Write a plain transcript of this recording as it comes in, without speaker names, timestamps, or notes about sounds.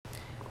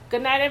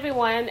Good night,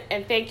 everyone,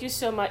 and thank you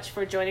so much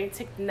for joining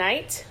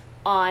tonight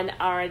on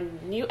our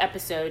new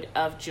episode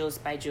of Jules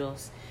by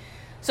Jules.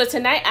 So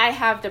tonight I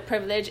have the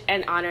privilege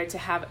and honor to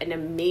have an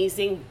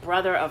amazing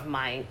brother of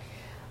mine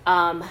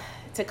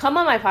to come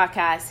on my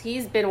podcast.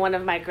 He's been one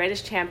of my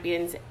greatest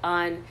champions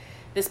on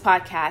this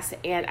podcast,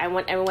 and I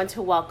want everyone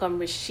to welcome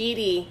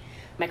Rashidi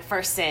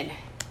McPherson.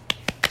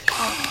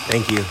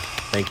 Thank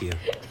you.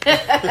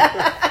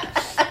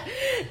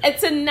 And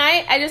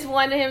tonight, I just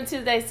wanted him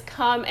to just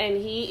come, and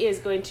he is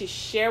going to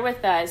share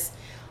with us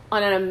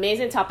on an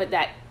amazing topic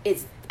that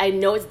I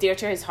know it's dear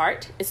to his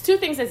heart. It's two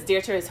things that's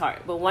dear to his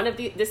heart, but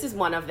this is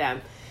one of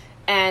them,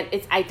 and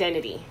it's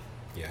identity.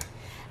 Yeah.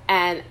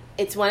 And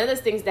it's one of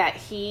those things that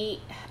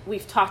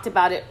we've talked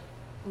about it.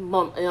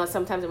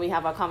 Sometimes when we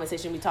have our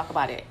conversation, we talk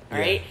about it,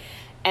 right? Yeah.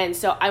 And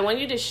so I want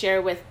you to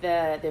share with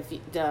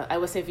the I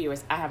would say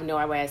viewers. I have no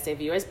idea why I say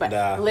viewers,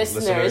 but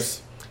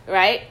listeners.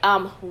 Right?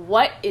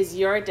 What is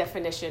your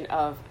definition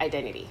of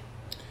identity?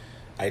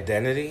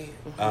 Identity,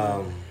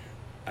 I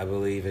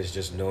believe, is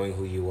just knowing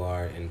who you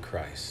are in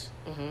Christ,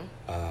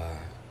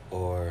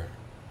 or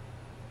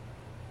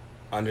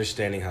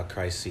understanding how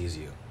Christ sees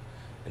you.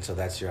 And so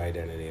that's your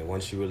identity. And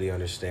once you really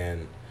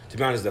understand, to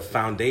be honest, the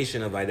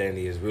foundation of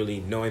identity is really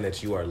knowing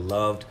that you are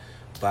loved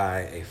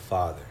by a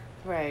Father.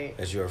 Right.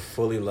 As you are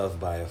fully loved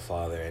by a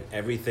Father, and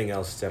everything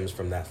else stems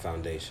from that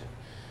foundation.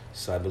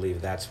 So I believe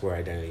that's where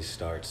identity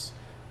starts.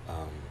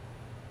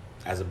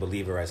 As a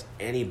believer, as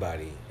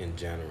anybody in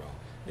general,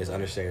 is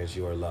understanding that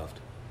you are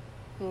loved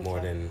more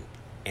than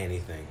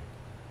anything.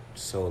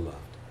 So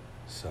loved.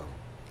 So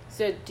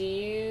do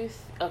you...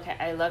 Okay,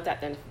 I love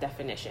that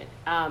definition.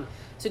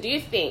 So do you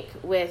think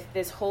with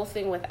this whole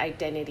thing with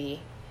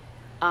identity,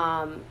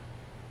 how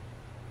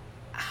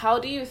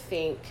do you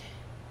think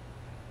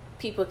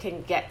people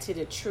can get to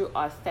the true,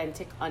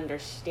 authentic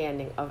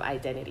understanding of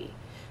identity?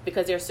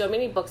 Because there's so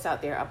many books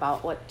out there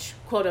about what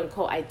quote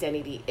unquote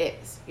identity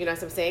is. You know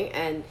what I'm saying?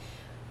 And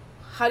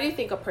how do you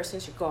think a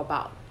person should go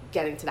about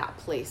getting to that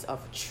place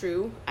of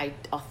true,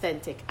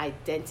 authentic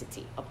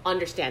identity, of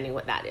understanding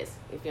what that is,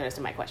 if you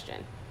understand my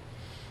question?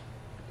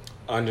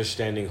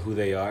 Understanding who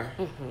they are.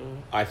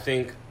 I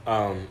think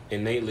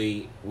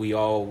innately we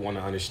all want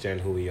to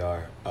understand who we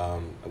are.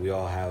 We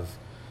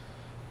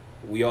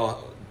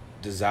all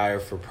desire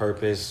for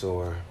purpose,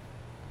 or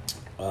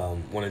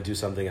want to do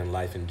something in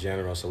life in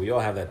general. So we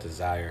all have that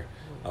desire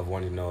of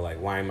wanting to know,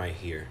 like, why am I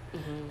here?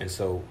 And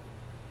so,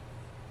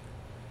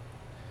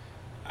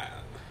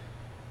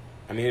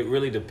 I mean, it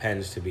really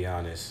depends, to be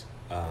honest.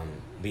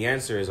 The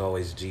answer is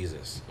always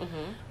Jesus.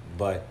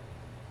 But,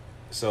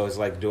 so it's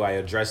like, do I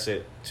address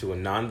it to a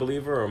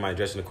non-believer, or am I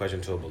addressing the question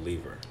to a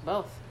believer?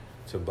 Both.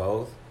 To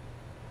both?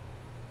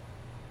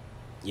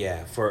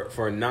 Yeah,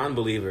 for a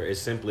non-believer, it's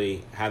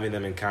simply having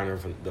them encounter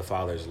the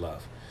Father's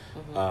love.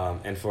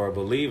 And for a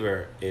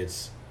believer,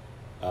 it's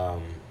I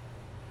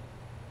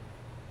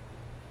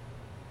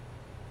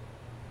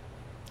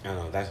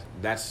don't know,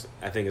 that's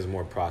I think is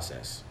more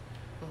process.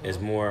 It's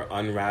more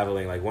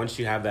unraveling. Like, once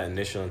you have that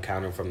initial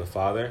encounter from the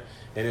Father,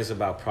 then it's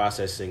about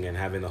processing and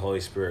having the Holy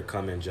Spirit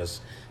come and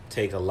just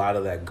take a lot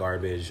of that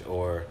garbage,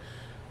 or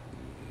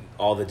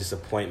all the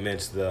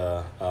disappointments,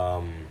 the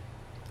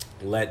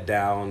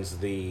letdowns,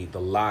 the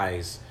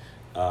lies,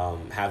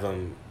 have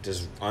them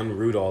just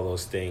unroot all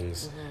those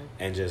things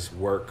and just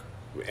work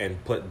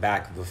and put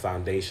back the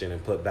foundation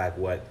and put back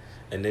what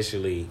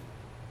initially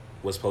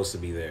was supposed to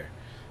be there.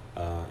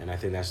 And I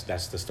think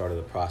that's the start of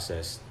the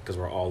process, because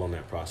we're all on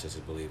that process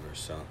as believers.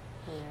 So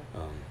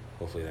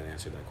hopefully that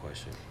answered that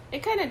question.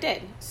 It kind of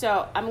did.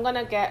 So I'm going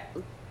to get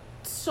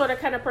sort of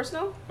kind of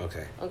personal.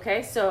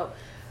 Okay. So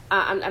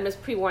I'm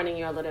just pre-warning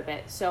you a little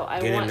bit. So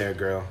Get in there,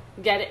 girl.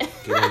 Get it?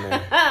 Get in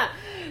there.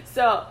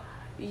 So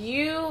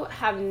you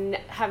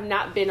have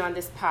not been on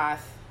this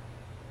path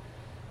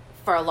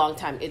for a long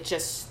time. It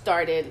just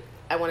started,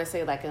 I want to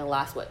say, like, in the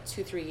last,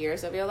 2-3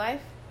 years of your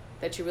life,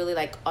 that you really,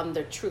 like, on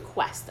the true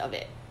quest of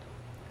it.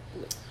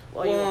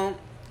 Well,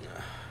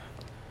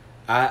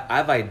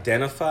 I've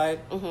identified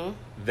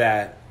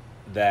that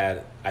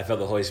I felt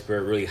the Holy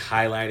Spirit really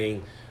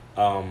highlighting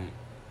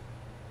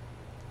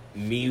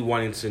me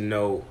wanting to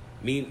know,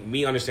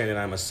 me understanding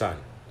I'm a son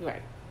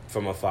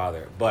from a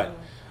father. But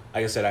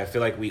like I said, I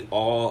feel like we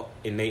all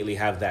innately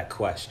have that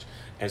quest.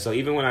 And so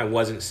even when I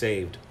wasn't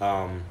saved,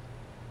 and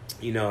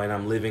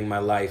I'm living my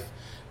life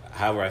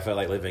however I felt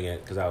like living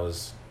it,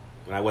 because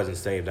when I wasn't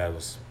saved, I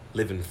was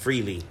living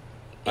freely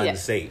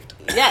unsaved.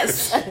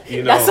 Yes.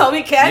 That's all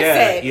we can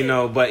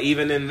say. But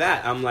even in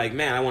that, I'm like,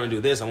 man, I want to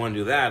do this, I want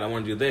to do that, I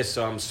want to do this.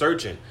 So I'm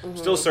searching,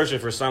 still searching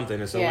for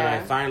something. And so when I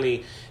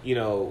finally,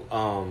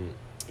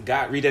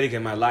 got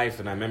rededicated my life,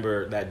 and I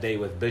remember that day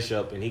with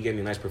Bishop, and he gave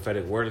me a nice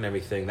prophetic word and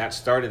everything, that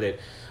started it.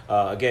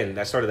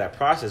 That started that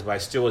process, but I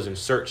still was in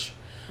search.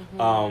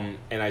 And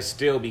I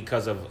still,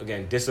 because of,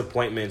 again,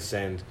 disappointments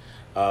and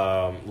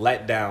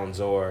letdowns,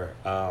 or,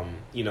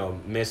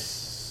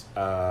 Miss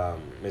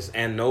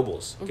Ann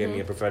Nobles gave me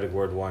a prophetic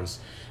word once,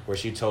 where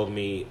she told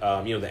me,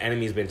 the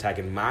enemy's been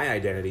attacking my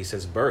identity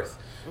since birth,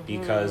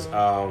 because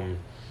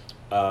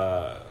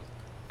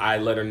I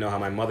let her know how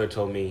my mother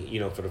told me,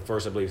 for the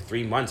first, I believe,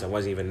 3 months, I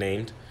wasn't even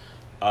named.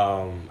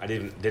 I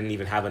didn't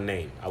even have a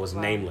name. I was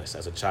nameless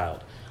as a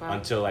child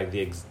until like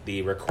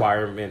the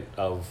requirement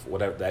of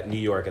whatever that New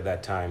York at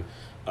that time,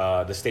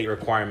 the state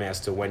requirement as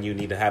to when you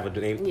need to have a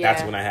name. Yeah.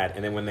 That's when I had.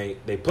 And then when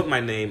they put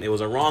my name, it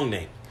was a wrong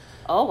name.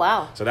 Oh,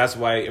 wow. So that's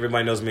why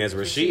everybody knows me as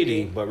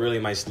Rashidi, but really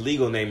my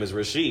legal name is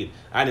Rashid.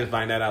 I didn't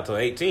find that out till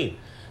 18.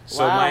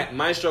 So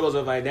my struggles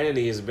of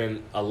identity has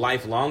been a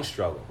lifelong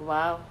struggle.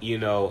 Wow.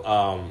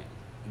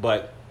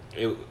 But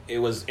it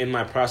was in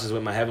my process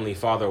with my Heavenly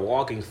Father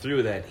walking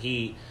through that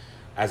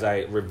as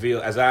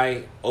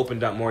I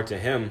opened up more to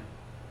him,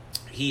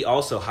 he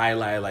also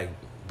highlighted like,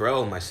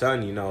 bro, my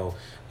son, you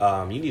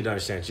need to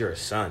understand that you're a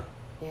son.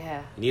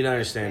 Yeah. You need to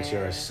understand that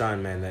you're a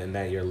son, man, and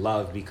that you're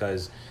loved,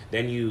 because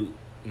then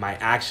my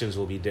actions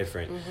will be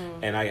different.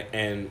 Mm-hmm.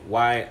 And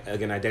why,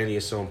 again, identity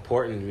is so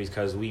important,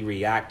 because we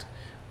react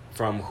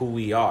from who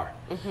we are.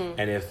 Mm-hmm.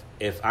 And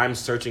if I'm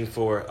searching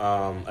for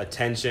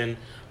attention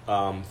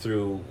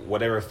through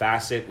whatever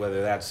facet,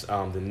 whether that's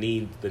the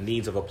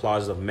needs of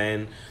applause of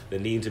men, the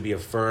need to be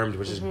affirmed,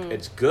 which is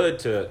it's good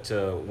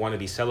to want to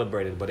be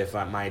celebrated, but if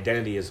my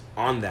identity is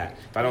on that,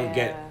 if I don't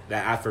get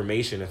that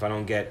affirmation, if I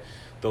don't get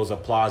those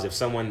applause, if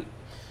someone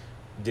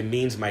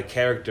demeans my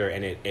character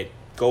and it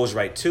goes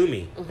right to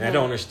me, and I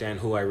don't understand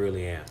who I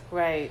really am.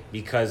 Right.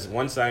 Because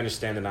once I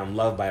understand that I'm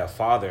loved by a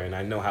father and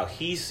I know how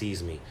he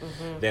sees me,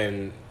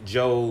 then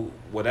Joe,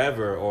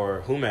 whatever,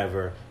 or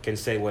whomever can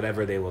say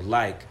whatever they would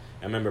like.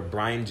 I remember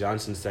Brian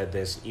Johnson said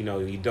this,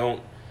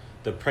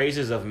 the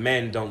praises of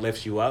men don't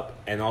lift you up,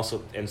 and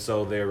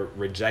so their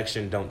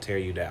rejection don't tear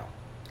you down.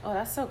 Oh,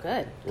 that's so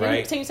good.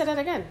 Right? Can you say that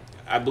again?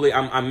 I believe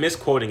I'm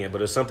misquoting it,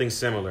 but it's something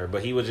similar.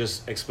 But he was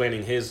just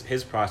explaining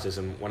his process,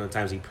 and one of the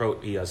times he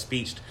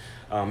preached,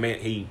 and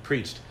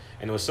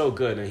it was so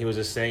good. And he was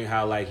just saying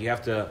how like you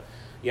have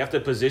to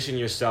position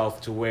yourself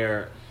to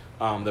where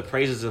the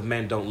praises of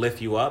men don't lift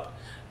you up,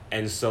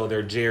 and so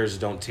their jeers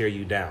don't tear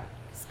you down.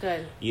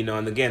 Good.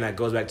 And again, that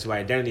goes back to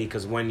identity,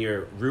 because when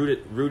you're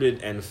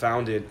rooted and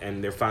founded,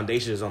 and their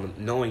foundation is on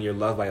knowing you're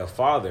loved by a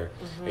father,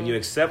 and you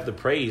accept the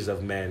praise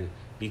of men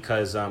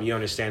because you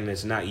understand that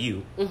it's not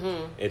you,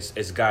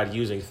 it's God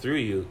using through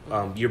you.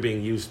 You're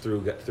being used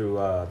through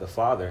the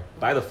Father,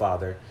 by the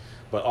Father,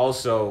 but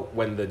also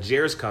when the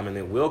jeers come, and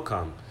it will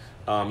come,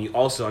 you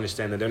also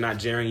understand that they're not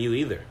jeering you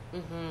either.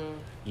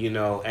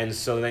 And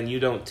so then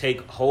you don't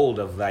take hold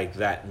of like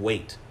that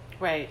weight.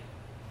 Right.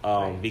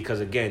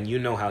 Because again,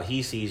 how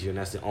he sees you, and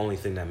that's the only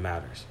thing that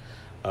matters.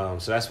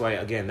 So that's why,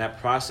 again, that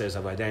process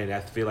of identity, I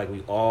feel like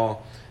we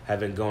all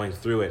have been going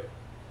through it.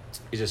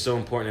 It's just so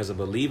important as a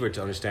believer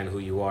to understand who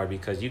you are,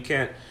 because you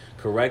can't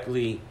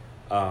correctly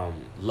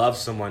love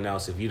someone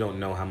else if you don't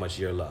know how much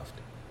you're loved.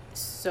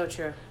 So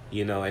true.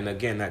 And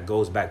again, that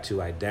goes back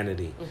to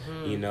identity.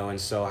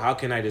 And so how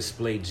can I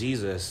display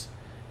Jesus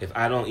if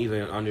I don't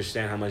even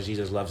understand how much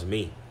Jesus loves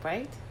me?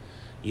 Right.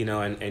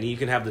 And you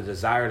can have the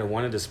desire to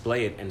want to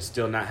display it and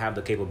still not have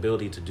the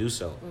capability to do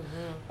so.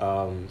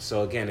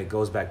 So again, it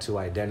goes back to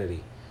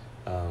identity.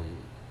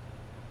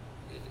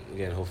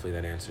 Again, hopefully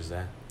that answers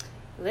that.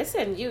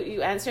 Listen,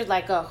 you answered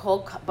like a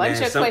whole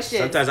bunch of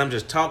questions. Sometimes I'm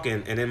just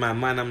talking, and in my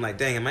mind I'm like,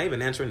 dang, am I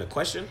even answering the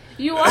question?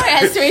 You are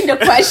answering the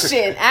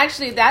question.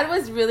 Actually, that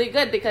was really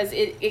good, because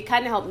it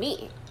kind of helped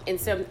me in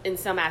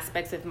some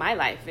aspects of my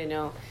life, in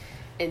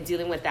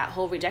dealing with that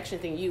whole rejection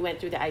thing. You went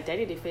through the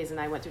identity phase, and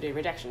I went through the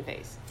rejection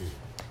phase.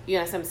 You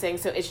know what I'm saying?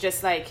 So it's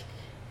just like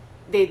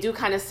they do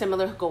kind of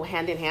similar, go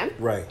hand in hand.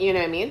 Right. You know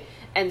what I mean?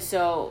 And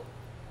so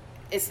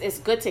it's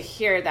good to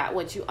hear that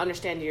once you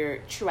understand your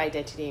true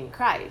identity in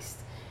Christ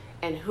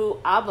and who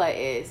Abba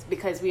is,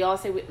 because we all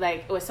say,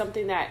 like, it was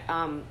something that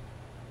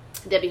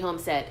Debbie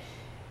Holmes said.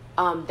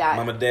 That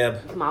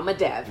Mama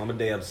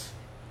Debs.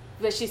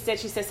 But she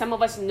said, some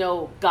of us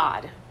know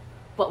God,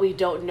 but we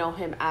don't know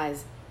him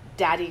as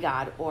Daddy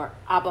God or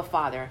Abba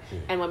Father.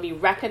 And when we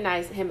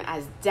recognize him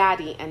as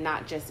Daddy and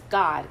not just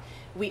God,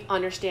 we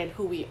understand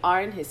who we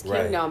are in his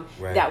kingdom,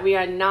 that we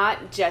are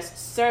not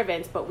just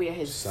servants, but we are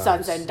his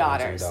sons and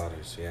daughters.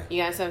 Yeah. You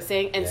know what I'm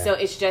saying? And so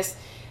it's just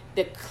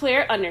the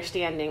clear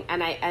understanding,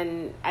 and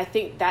I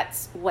think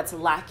that's what's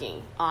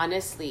lacking,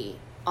 honestly,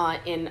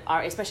 in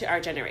especially our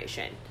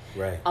generation,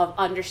 of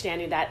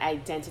understanding that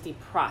identity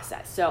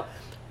process. So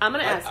I'm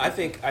gonna ask. I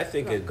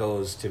think it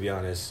goes, to be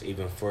honest,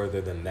 even further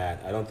than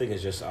that. I don't think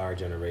it's just our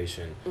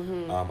generation.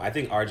 I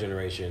think our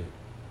generation.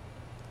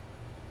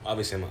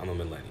 Obviously, I'm a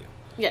millennial.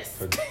 Yes.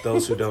 For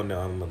those who don't know,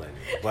 I'm a millennial.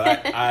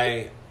 But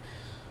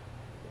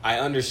I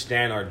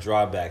understand our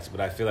drawbacks, but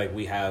I feel like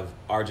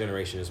our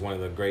generation is one of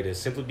the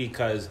greatest, simply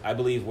because I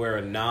believe we're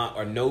a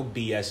no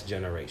BS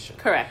generation.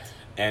 Correct.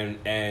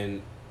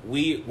 And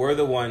we're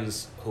the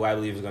ones who I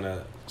believe is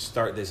gonna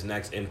start this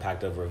next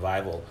impact of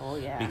revival. Oh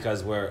yeah.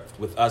 Because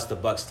with us, the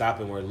buck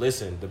stopping.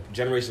 The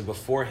generation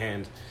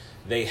beforehand,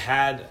 they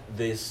had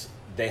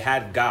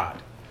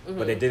God,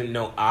 but they didn't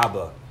know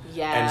Abba.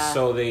 Yeah. And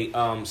so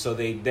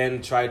they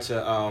then tried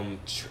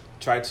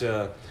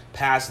to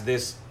pass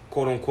this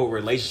quote unquote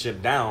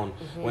relationship down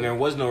when there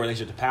was no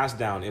relationship to pass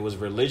down. It was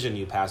religion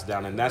you passed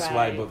down, and that's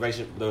why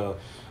the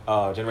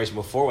generation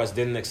before us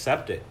didn't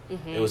accept it.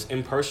 It was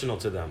impersonal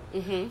to them.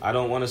 I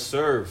don't want to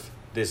serve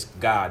this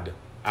God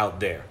out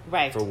there.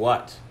 Right. For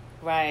what?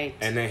 Right.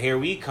 And then here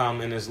we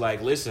come, and it's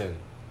like, listen,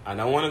 I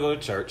don't want to go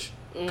to church.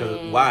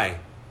 Because why?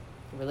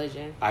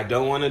 Religion. I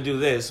don't want to do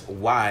this.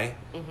 Why?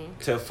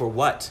 For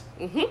what?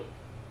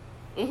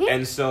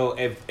 And so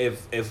if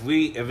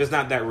it's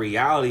not that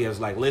reality, it's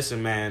like,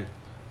 listen, man,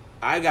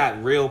 I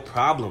got real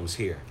problems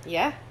here.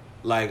 Yeah.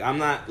 Like, I'm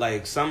not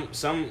like some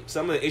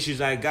of the issues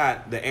I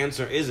got. The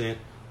answer isn't,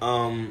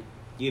 kumbaya,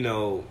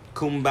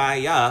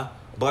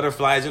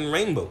 butterflies and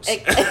rainbows.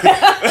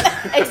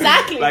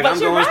 Exactly. Like, but I'm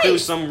going through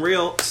some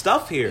real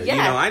stuff here.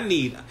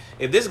 Yeah.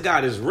 If this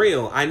God is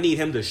real, I need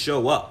him to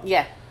show up.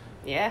 Yeah.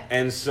 Yeah.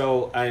 And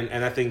so,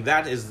 and I think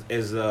that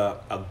is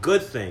a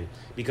good thing,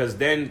 because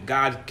then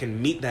God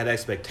can meet that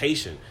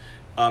expectation,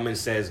 and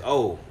says,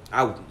 oh,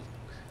 let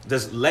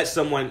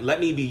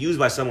me be used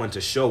by someone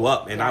to show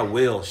up, and I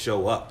will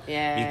show up.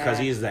 Yeah. Because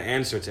he is the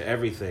answer to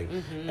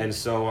everything. And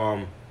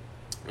so,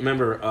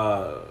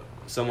 remember,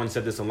 someone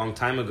said this a long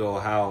time ago,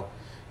 how,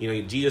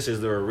 Jesus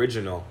is the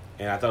original.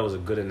 And I thought it was a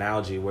good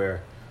analogy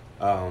where,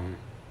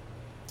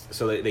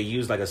 so they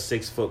used like a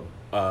 6-foot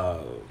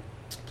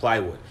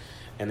plywood.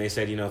 And they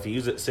said, if you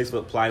use a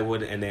 6-foot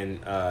plywood and then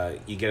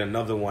you get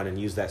another one and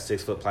use that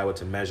 6-foot plywood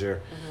to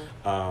measure,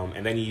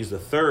 and then you use the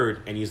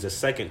third and use the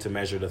second to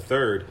measure the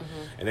third,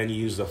 and then you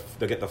use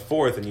get the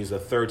fourth and use the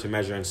third to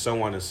measure, and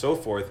so on and so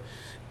forth.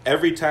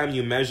 Every time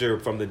you measure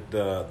from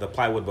the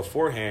plywood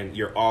beforehand,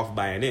 you're off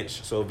by an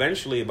inch. So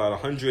eventually, about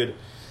 100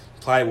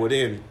 plywood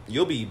in,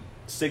 you'll be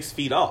 6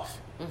 feet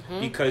off,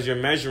 because you're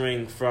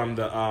measuring from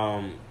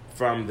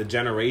the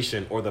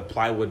generation or the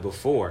plywood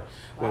before.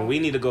 When we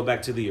need to go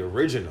back to the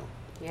original.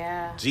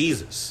 Yeah.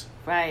 Jesus.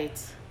 Right.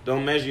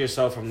 Don't measure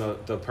yourself from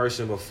the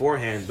person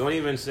beforehand. Don't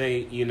even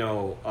say,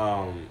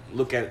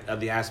 look at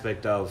the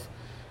aspect of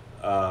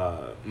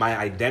my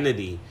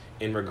identity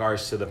in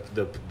regards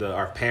to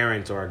our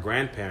parents or our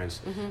grandparents.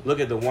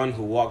 Look at the one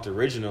who walked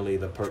originally,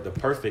 the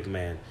perfect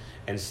man,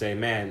 and say,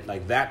 man,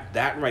 like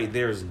that right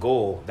there is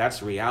goal.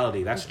 That's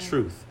reality. That's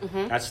truth.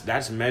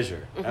 That's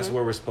measure. That's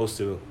where we're supposed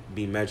to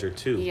be measured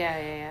to.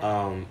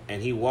 Yeah.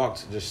 And he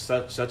walked just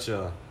such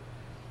an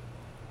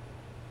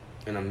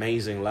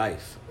amazing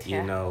life,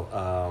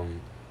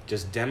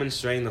 just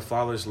demonstrating the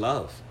Father's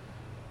love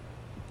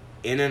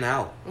in and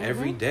out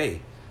every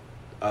day,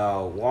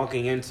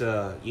 walking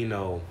into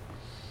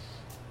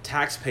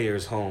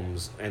taxpayers'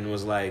 homes, and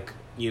was like,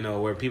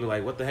 where people are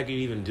like, what the heck are you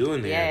even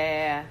doing there?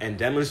 Yeah. And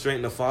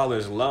demonstrating the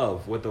Father's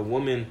love with a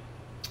woman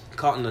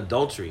caught in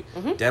adultery,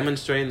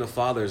 demonstrating the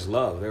Father's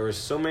love. There were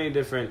so many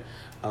different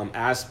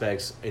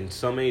aspects in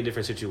so many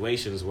different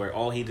situations where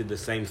all he did the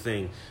same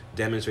thing,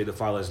 demonstrate the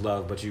Father's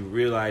love. But you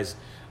realize,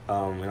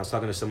 and I was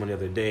talking to someone the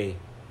other day,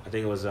 I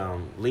think it was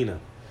Lena,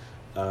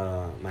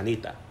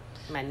 Manita,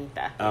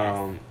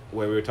 Yes.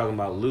 where we were talking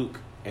about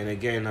Luke, and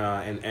again,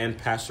 and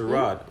Pastor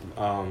Rod,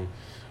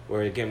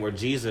 where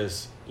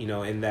Jesus,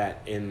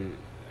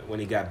 when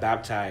he got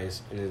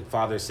baptized, and his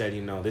father said,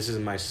 this is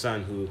my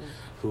son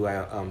who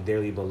I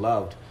dearly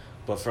beloved.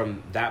 But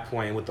from that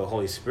point, with the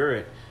Holy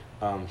Spirit,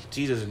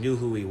 Jesus knew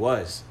who he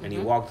was, and he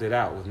walked it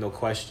out with no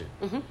question.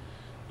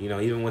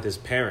 Even with his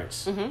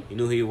parents, he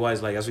knew who he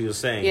was. Like, that's what he was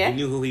saying. Yeah. He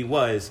knew who he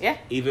was, Yeah.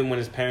 even when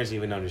his parents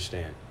didn't even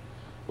understand.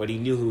 But he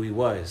knew who he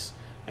was.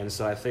 And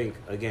so I think,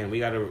 again, we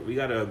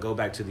gotta go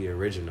back to the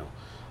original.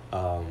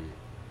 And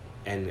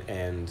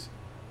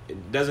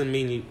it doesn't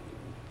mean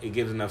it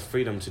gives enough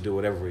freedom to do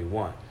whatever we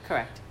want.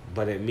 Correct.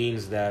 But it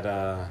means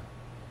that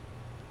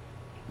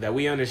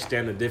we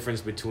understand the difference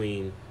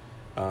between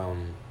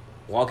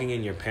walking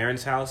in your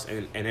parents' house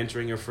and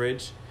entering your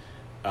fridge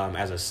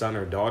as a son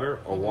or daughter,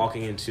 or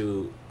walking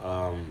into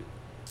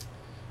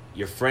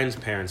your friend's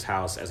parents'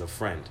 house as a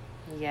friend.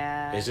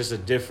 Yeah. It's just a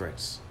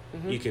difference.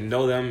 You can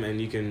know them and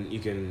you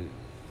can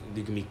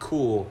be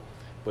cool,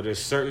 but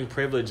there's certain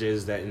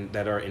privileges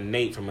that are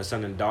innate from a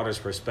son and daughter's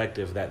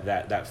perspective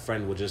that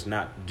friend will just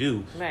not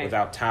do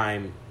without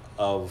time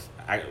of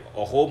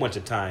a whole bunch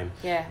of time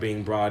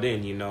being brought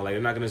in. Like,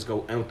 they're not gonna just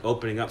go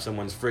opening up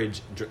someone's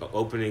fridge,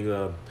 opening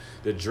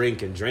the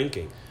drink and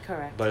drinking.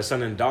 Correct. But a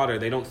son and daughter,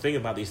 they don't think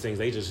about these things.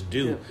 They just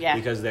do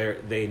because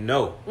they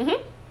know.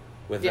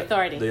 With the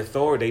authority. The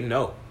authority, they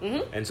know.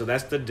 And so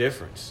that's the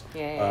difference.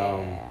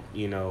 Yeah.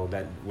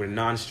 That where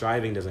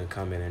non-striving doesn't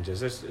come in, and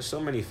just there's so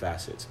many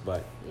facets.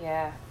 But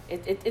yeah,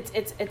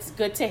 it's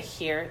good to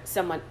hear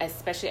someone,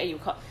 especially you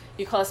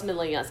call us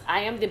millennials.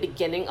 I am the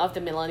beginning of the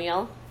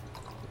millennial,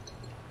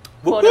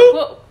 quote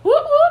unquote,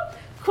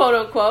 quote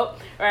unquote,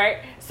 right?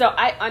 So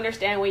I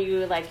understand when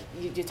you're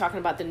talking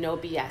about the no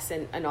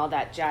BS and all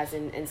that jazz,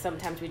 and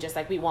sometimes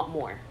we want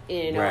more, Right.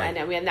 And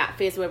then we're in that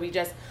phase where we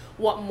just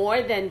want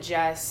more than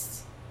just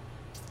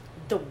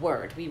the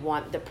word. We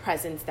want the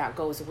presence that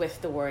goes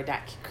with the word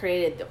that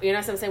created what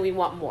I'm saying? We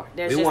want more.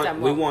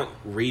 We want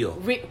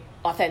real.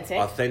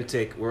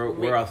 Authentic.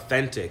 We're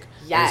authentic.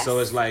 Yes. And so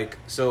it's like,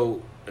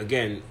 so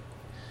again,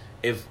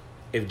 if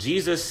if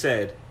Jesus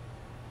said,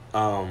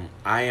 I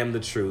am the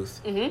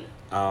truth,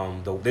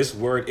 this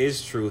word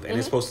is truth, and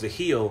it's supposed to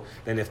heal,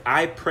 then if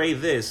I pray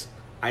this,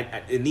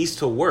 it needs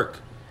to work.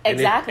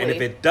 Exactly. And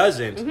if it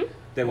doesn't,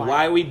 then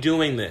why are we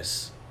doing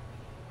this?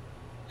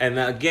 And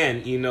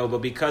again, but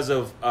because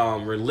of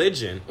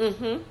religion,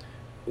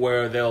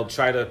 where they'll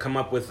try to come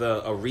up with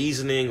a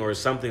reasoning or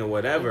something or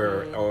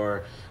whatever,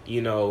 or,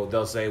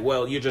 they'll say,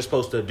 well, you're just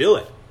supposed to do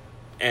it.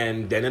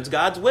 And then it's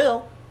God's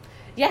will.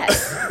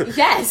 Yes.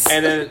 Yes.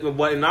 And then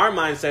what in our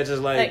mindset is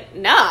like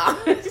nah.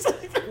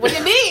 What do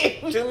you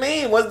mean? What do you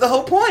mean? What's the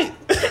whole point?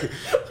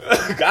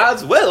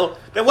 God's will.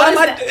 Then what am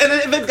I? And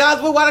if it's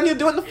God's will, why don't you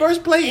do it in the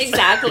first place?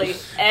 Exactly.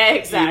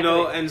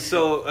 And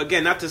so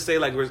again, not to say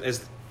like we're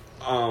as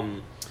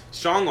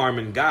strong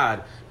arming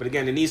God, but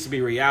again, it needs to be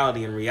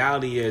reality. And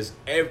reality is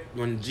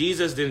when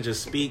Jesus didn't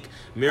just speak,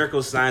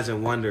 miracles, signs,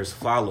 and wonders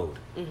followed.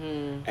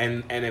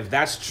 And if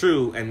that's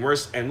true,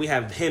 and we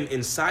have Him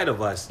inside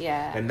of us,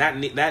 then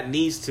that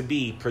needs to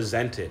be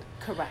presented.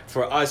 Correct.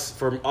 For us,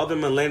 for other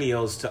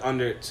millennials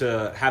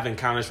to have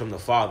encounters from the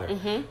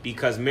Father,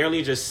 because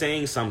merely just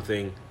saying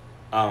something,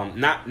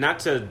 not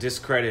to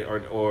discredit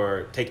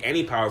or take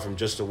any power from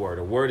just a word.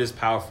 A word is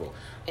powerful.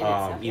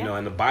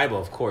 In the Bible,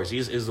 of course, He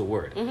is the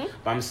Word.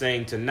 But I'm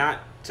saying to not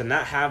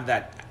have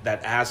that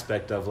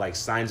aspect of like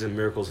signs and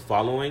miracles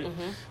following,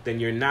 then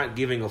you're not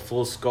giving a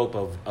full scope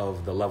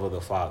of the love of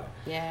the Father.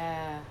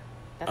 Yeah.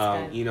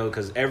 That's good.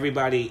 Because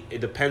everybody, it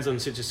depends on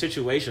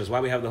situations. Why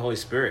we have the Holy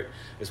Spirit.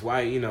 It's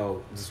why,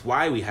 it's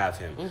why we have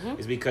Him.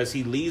 It's because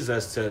He leads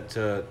us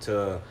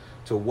to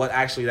what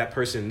actually that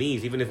person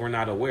needs, even if we're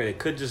not aware. They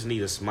could just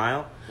need a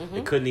smile.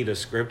 They could need a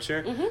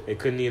scripture. They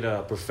could need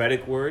a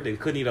prophetic word. They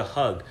could need a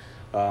hug.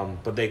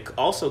 But they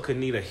also could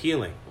need a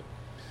healing.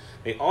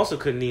 They also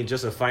could need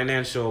just a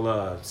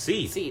financial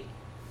seed.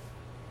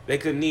 They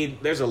could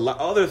need, there's a lot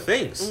other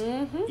things,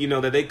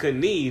 that they could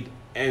need.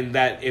 And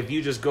that if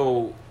you just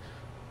go,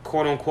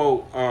 quote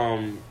unquote,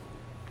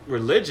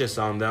 religious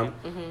on them,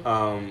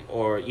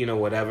 or,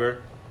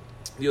 whatever,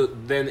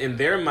 then in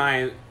their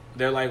mind,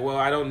 they're like, well,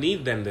 I don't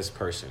need them, this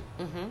person.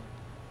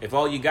 If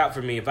all you got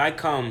for me, if I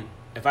come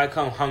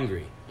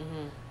hungry,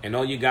 and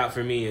all you got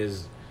for me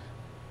is,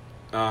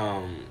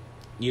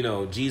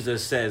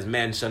 Jesus says,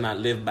 man shall not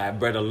live by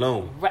bread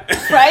alone. Right.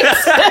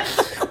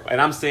 And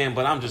I'm saying,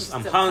 but I'm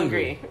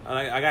hungry.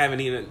 I haven't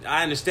eaten.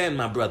 I understand,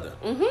 my brother.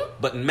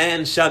 But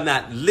man shall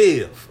not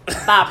live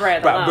by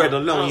bread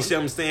alone. You see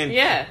what I'm saying?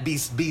 Yeah.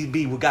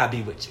 Be with God,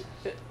 be with you.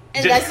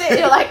 And that's it.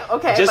 You're like,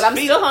 okay, but I'm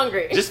still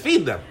hungry. Just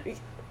feed them.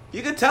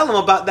 You can tell them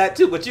about that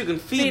too, but you can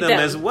feed them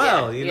as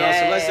well. So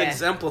let's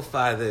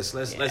exemplify this.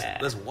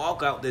 Let's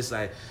walk out this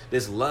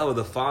love of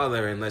the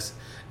Father, and let's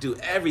do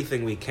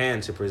everything we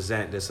can to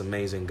present this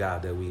amazing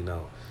God that we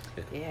know.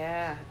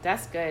 Yeah,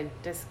 that's good.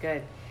 That's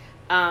good.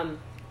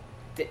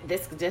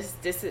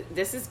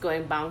 This is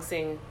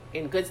bouncing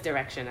in Good's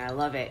direction. I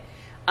love it.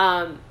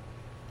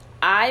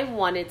 I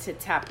wanted to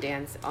tap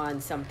dance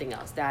on something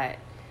else that,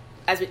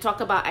 as we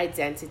talk about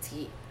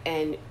identity,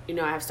 and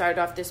I've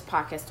started off this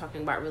podcast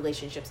talking about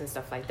relationships and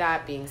stuff like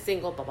that, being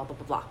single, blah blah blah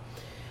blah blah.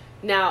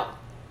 Now,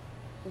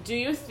 do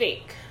you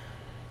think,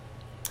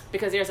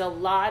 because there's a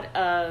lot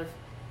of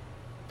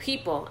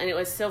people, and it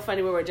was so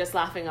funny, we were just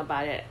laughing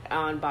about it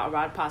about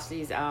Rod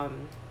Postley's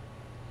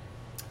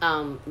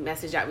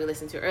message that we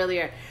listened to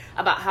earlier,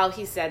 about how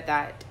he said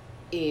that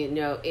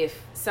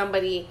if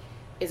somebody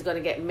is going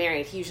to get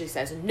married, he usually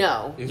says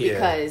no,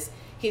 because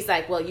he's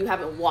like, well, you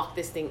haven't walked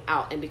this thing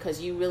out, and because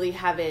you really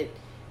haven't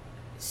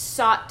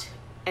sought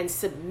and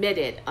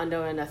submitted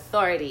under an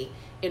authority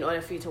in order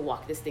for you to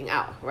walk this thing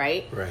out,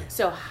 right?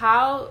 So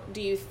how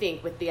do you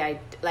think, with the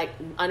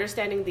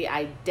understanding the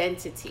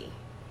identity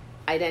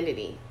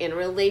in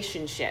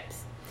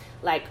relationships,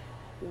 like,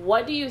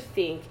 what do you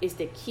think is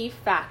the key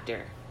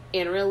factor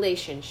in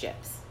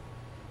relationships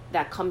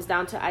that comes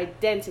down to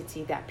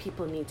identity that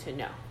people need to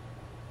know?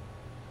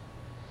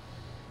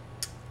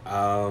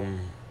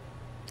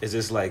 Is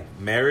this like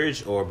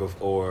marriage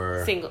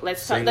or single?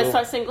 Let's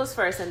start singles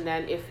first, and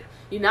then if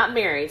you're not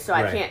married, so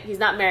I can't. He's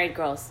not married,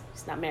 girls.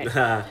 He's not married.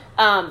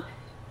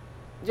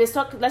 Let's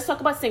talk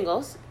about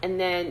singles, and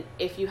then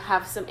if you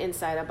have some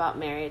insight about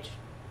marriage,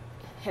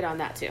 hit on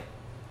that too.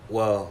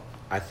 Well,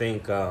 I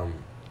think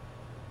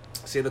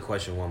say the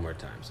question one more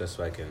time, so that's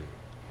so I can.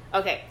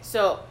 Okay,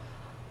 so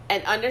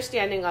an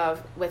understanding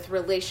of, with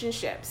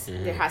relationships,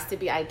 there has to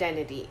be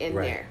identity in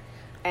there.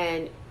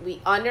 And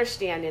we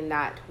understand in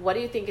that, what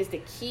do you think is the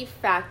key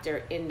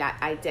factor in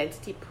that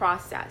identity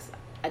process?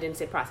 I didn't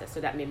say process,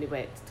 so that made me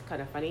wait. It's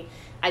kind of funny.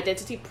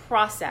 Identity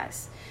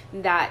process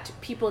that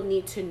people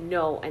need to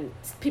know, and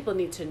people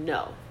need to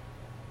know.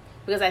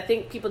 Because I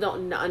think people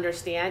don't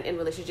understand in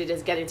relationships, they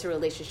just get into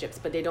relationships,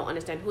 but they don't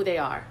understand who they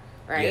are,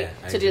 right?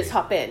 So they just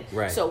hop in.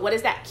 So what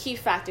is that key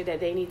factor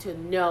that they need to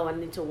know and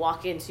need to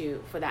walk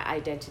into for that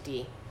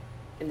identity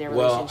in their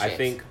relationships? Well, I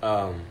think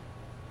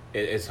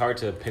it's hard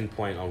to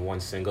pinpoint on one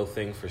single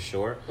thing for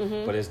sure,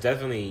 but it's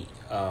definitely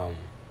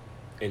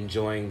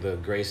enjoying the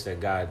grace that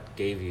God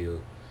gave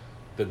you,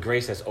 the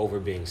grace that's over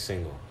being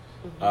single.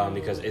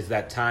 because it's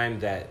that time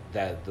that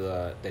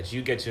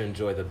you get to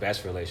enjoy the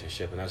best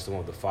relationship, and that's the one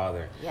with the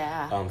Father.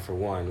 Yeah. For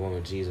one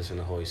with Jesus and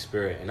the Holy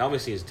Spirit. And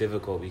obviously it's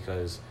difficult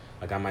because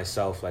like I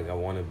myself, like I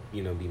want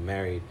to, be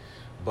married,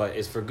 but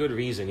it's for good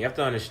reason. You have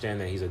to understand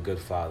that He's a good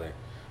Father.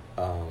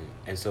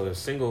 And so if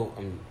single,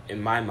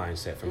 in my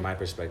mindset, from my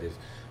perspective,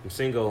 I'm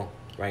single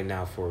right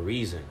now for a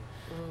reason.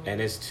 And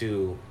it's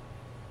to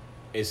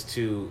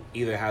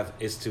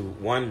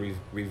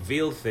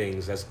reveal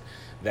things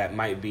that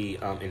might be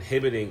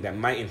that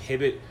might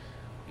inhibit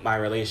my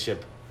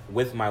relationship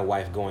with my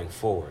wife going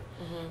forward.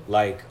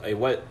 Like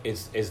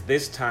it's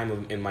this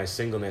time in my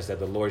singleness that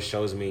the Lord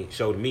showed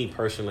me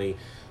personally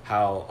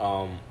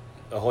how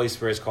the Holy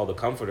Spirit is called the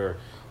Comforter,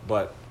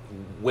 but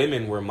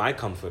women were my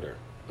comforter.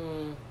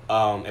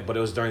 But it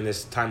was during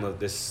this time of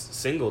this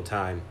single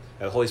time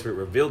that the Holy Spirit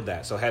revealed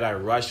that. So had I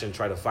rushed and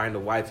tried to find a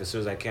wife as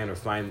soon as I can, or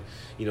find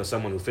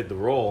someone who fit the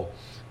role,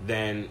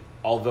 then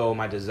although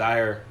my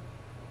desire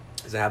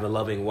is to have a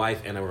loving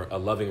wife and a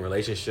loving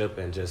relationship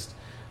and just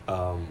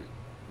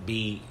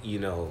be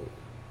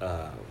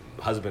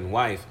husband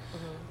wife,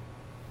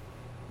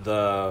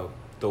 the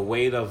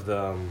weight of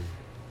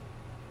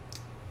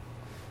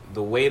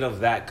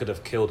that could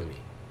have killed me,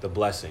 the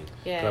blessing,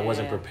 because I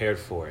wasn't prepared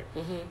for it,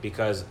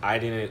 because I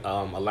didn't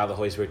allow the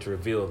Holy Spirit to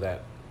reveal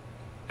that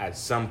at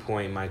some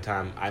point in my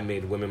time I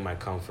made women my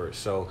comfort.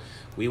 So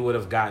me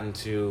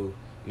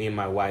and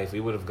my wife, we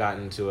would have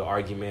gotten to an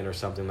argument or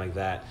something like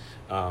that,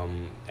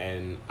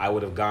 and I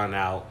would have gone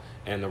out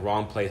in the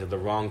wrong place at the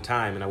wrong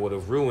time, and I would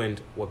have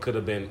ruined what could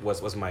have been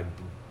was my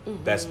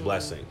best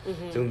blessing,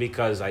 simply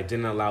because I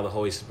didn't allow the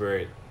Holy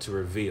Spirit to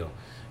reveal.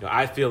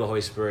 I feel the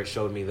Holy Spirit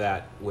showed me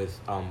that with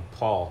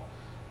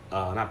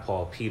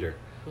Peter,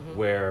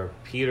 where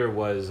Peter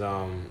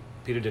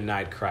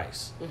denied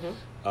Christ.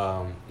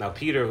 Now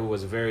Peter, who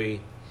was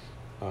very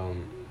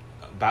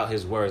about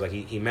his words, like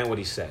he meant what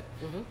he said,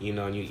 and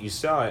you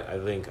saw it.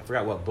 I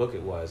forgot what book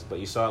it was, but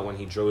you saw it when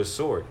he drew his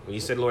sword. When he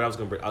said, "Lord,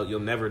 you'll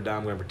never die.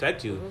 I'm going to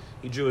protect you."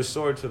 He drew his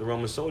sword to the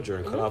Roman soldier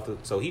and cut off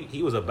so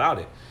he was about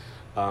it.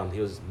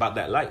 He was about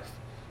that life,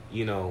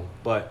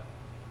 But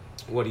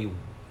what he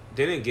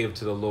didn't give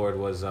to the Lord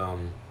was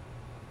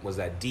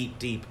that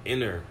deep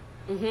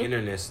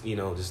innerness,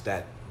 just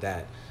that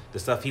the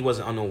stuff he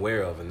wasn't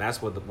unaware of, and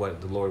that's what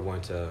the Lord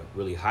wanted to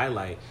really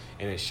highlight.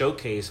 And it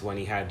showcased when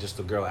he had just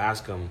the girl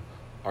ask him,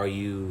 "Are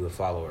you a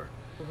follower?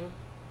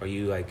 Are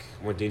you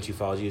didn't you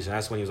follow Jesus?" And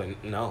that's when he was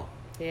like, "No."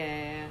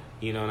 Yeah.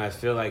 And I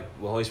feel like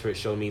the Holy Spirit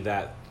showed me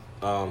that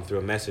through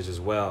a message as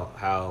well.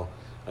 How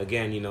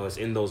again, it's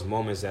in those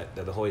moments that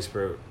the Holy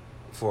Spirit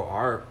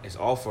it's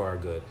all for our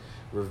good,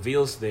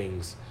 reveals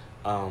things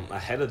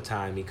ahead of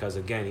time, because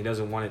again, He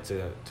doesn't want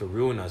it to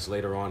ruin us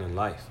later on in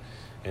life.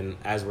 And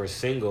as we're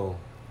single,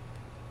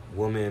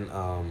 woman,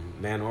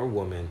 man or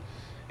woman,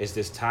 it's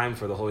this time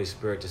for the Holy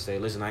Spirit to say,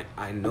 "Listen,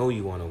 I know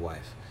you want a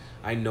wife.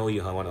 I know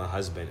you want a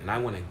husband, and I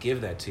want to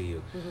give that to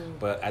you.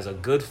 But as a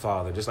good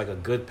father, just like a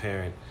good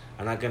parent,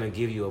 I'm not going to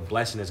give you a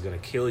blessing that's going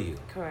to kill you.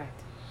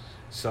 Correct.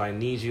 So I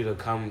need you to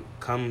come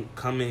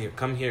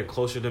here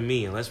closer to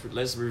me, and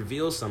let's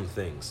reveal some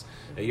things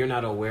that you're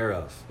not aware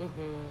of.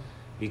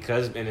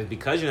 Because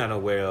you're not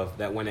aware of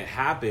that, when it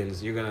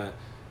happens, you're gonna.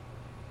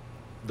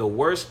 The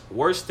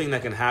worst thing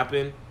that can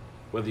happen,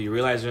 whether you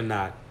realize it or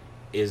not,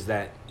 is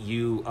that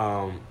you,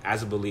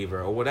 as a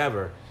believer or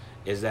whatever,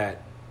 is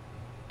that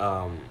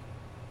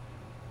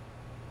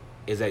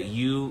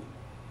you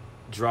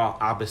draw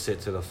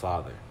opposite to the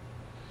Father.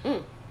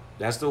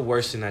 That's the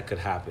worst thing that could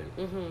happen.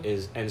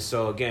 And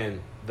so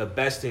again, the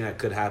best thing that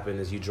could happen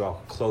is you draw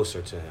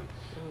closer to Him,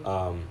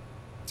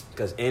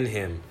 because in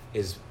Him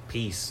is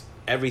peace.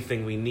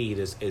 Everything we need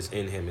is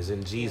in Him, is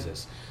in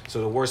Jesus. So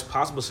the worst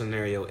possible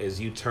scenario is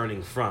you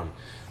turning from.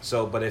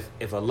 So, but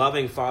if a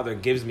loving Father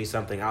gives me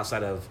something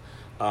outside of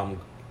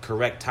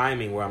correct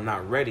timing where I'm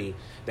not ready,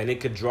 then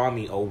it could draw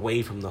me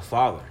away from the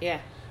Father. Yeah.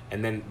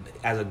 And then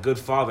as a good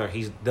Father,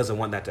 He doesn't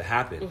want that to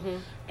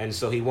happen. And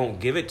so He won't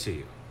give it to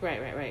you.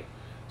 Right.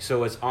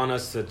 So it's on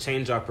us to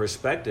change our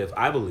perspective,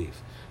 I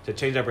believe. To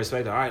change our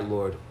perspective. All right,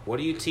 Lord, what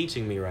are you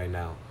teaching me right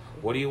now?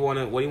 What do you want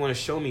to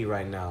show me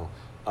right now?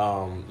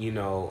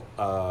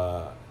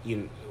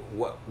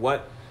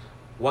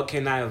 What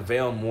can I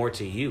avail more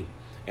to you?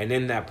 And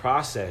in that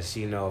process,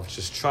 of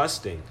just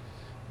trusting,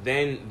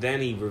 then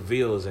He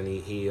reveals, and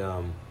he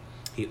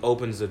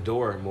opens the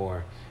door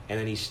more, and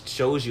then He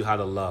shows you how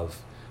to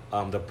love,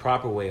 the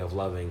proper way of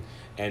loving,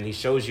 and He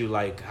shows you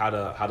how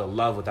to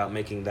love without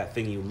making that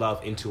thing you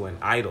love into an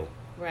idol.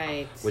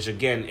 Right. Which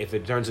again, if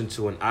it turns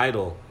into an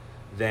idol,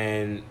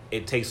 then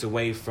it takes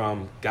away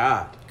from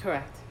God.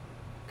 Correct.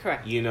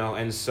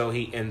 And so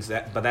He ends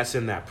that, but that's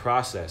in that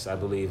process, I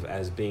believe,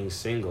 as being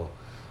single,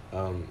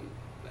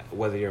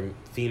 whether you're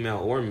female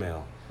or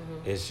male,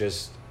 it's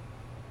just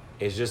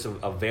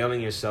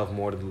availing yourself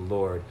more to the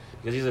Lord,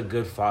 because He's a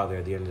good Father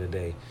at the end of the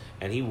day,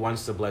 and He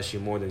wants to bless you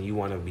more than you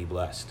want to be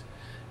blessed.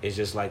 It's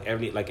just like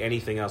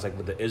anything else, like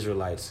with the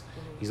Israelites,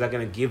 He's not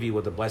going to give you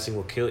what the blessing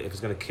will kill if it's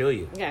going to kill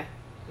you. Yeah.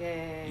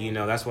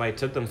 That's why it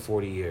took them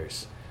 40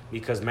 years,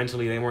 because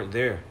mentally they weren't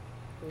there.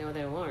 No,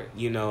 they weren't.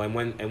 You know, and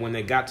when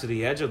they got to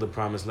the edge of the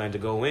promised land to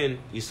go in,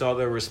 you saw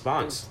their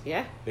response.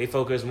 Yeah. They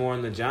focused more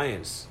on the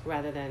giants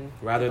Rather than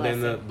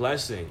the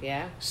blessing.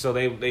 Yeah. So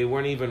they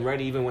weren't even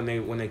ready even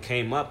when they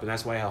came up, and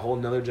that's why a whole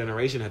nother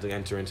generation had to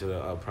enter into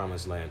the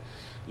promised land.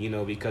 You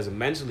know, because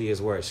mentally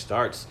is where it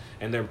starts,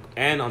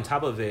 and on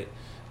top of it,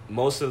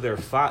 most of their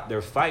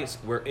fights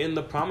were in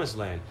the promised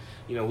land.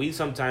 You know, we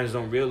sometimes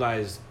don't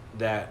realize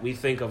that we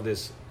think of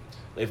this.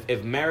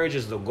 If marriage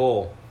is the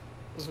goal,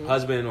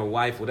 husband or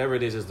wife, whatever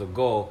it is the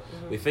goal,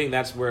 we think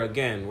that's where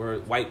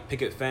white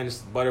picket fence,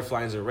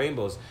 butterflies, and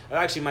rainbows.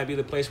 That actually might be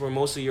the place where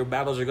most of your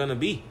battles are going to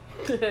be.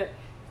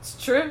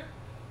 It's true.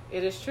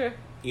 It is true.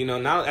 You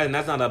know, now, and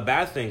that's not a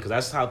bad thing, because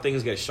that's how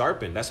things get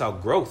sharpened. That's how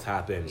growth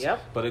happens.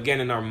 Yep. But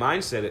again, in our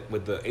mindset,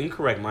 with the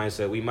incorrect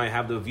mindset, we might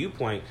have the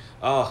viewpoint,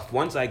 oh,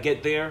 once I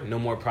get there, no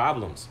more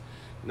problems.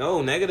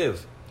 No,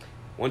 negative.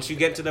 Once you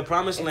get to the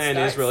promised land,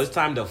 Israel, it's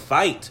time to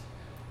fight.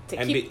 To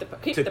keep the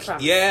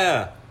promise.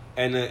 Yeah.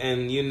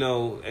 And you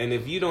know, and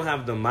if you don't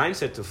have the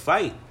mindset to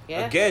fight,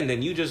 again,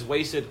 then you just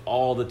wasted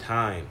all the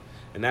time.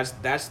 And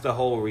that's the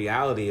whole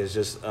reality, is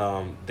just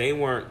they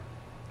weren't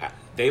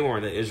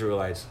the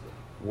Israelites.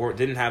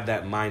 Didn't have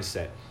that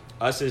mindset.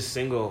 Us as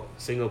single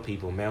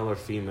people, male or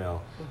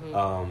female,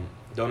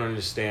 don't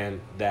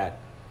understand that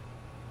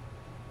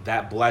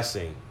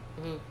blessing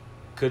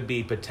could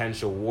be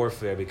potential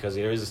warfare, because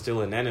there is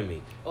still an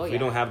enemy. If we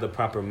don't have the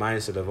proper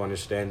mindset of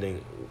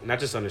understanding, not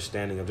just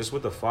understanding of just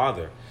with the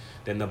Father,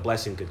 then the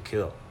blessing could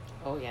kill.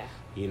 Oh yeah.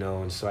 You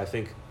know, and so I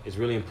think it's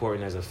really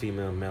important as a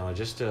female and male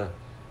just to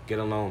get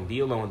alone, be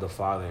alone with the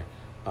Father.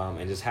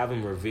 And just have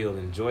him revealed.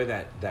 Enjoy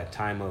that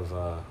time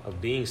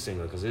of being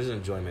single, because it is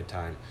enjoyment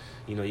time.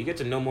 You know, you get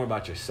to know more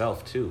about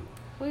yourself too.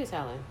 Who are you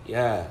telling?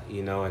 Yeah,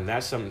 you know, and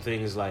that's some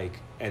things like,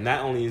 and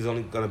that is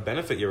only going to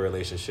benefit your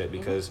relationship,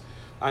 because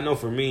I know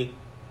for me,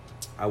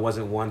 I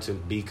wasn't one to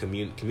be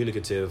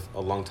communicative a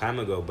long time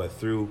ago, but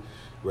through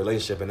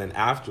relationship and then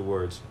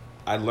afterwards,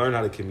 I learned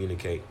how to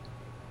communicate,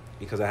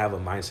 because I have a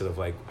mindset of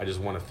like, I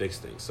just want to fix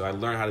things. So I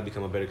learned how to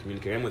become a better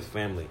communicator, and with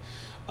family.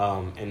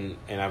 And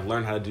I've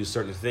learned how to do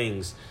certain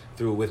things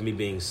with me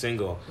being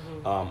single.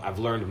 I've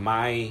learned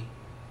my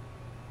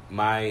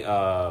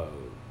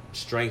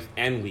strength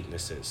and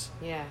weaknesses.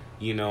 Yeah.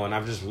 You know, and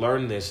I've just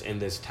learned this in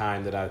this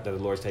time that the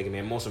Lord's taken me.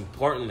 And most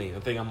importantly,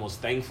 the thing I'm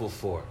most thankful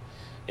for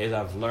is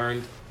I've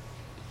learned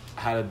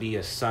how to be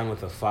a son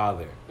with a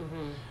father,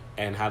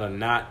 and how to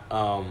not.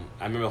 I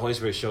remember the Holy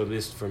Spirit showed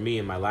this for me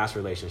in my last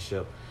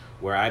relationship,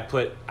 where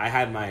I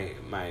had my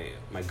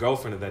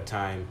girlfriend at that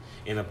time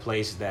in a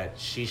place that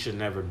she should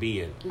never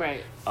be in.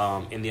 Right.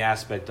 In the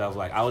aspect of,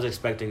 like, I was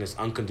expecting this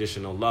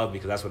unconditional love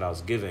because that's what I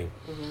was giving.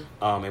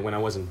 And when I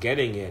wasn't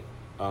getting it,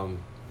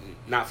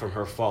 not from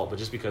her fault, but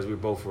just because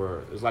there's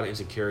a lot of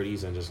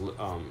insecurities and just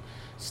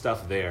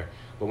stuff there.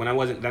 But when I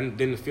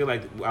didn't feel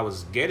like I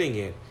was getting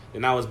it,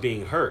 then I was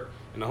being hurt.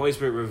 And the Holy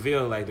Spirit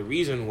revealed, like, the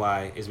reason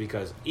why is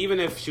because even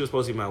if she was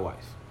supposed to be my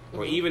wife,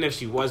 or even if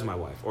she was my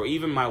wife, or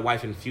even my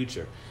wife in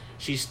future,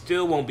 she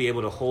still won't be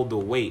able to hold the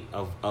weight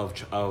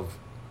of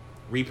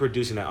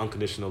reproducing that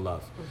unconditional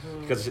love,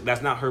 because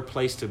that's not her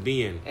place to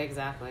be in.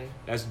 Exactly.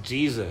 That's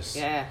Jesus.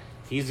 Yeah.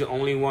 He's the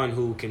only one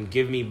who can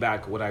give me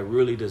back what I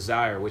really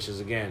desire, which is,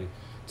 again,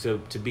 to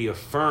be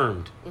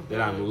affirmed that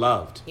I'm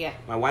loved. Yeah.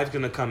 My wife's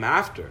going to come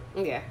after.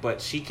 Yeah.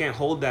 But she can't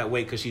hold that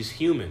weight because she's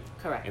human.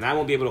 Correct. And I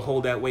won't be able to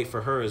hold that weight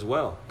for her as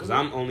well, because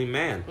I'm only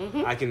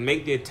man. I can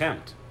make the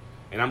attempt.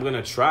 And I'm going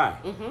to try.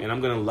 And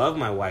I'm going to love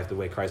my wife the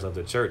way Christ loved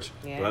the church.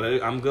 Yeah.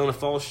 But I'm going to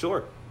fall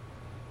short.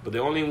 But the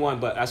only one,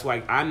 but that's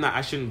why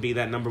I shouldn't be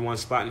that number one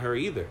spot in her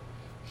either.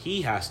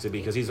 He has to be,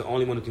 because he's the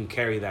only one who can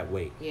carry that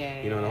weight.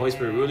 Yeah. You know, and the Holy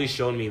Spirit really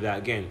showed me that,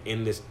 again,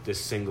 in this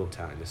single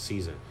time, this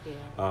season.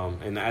 Yeah.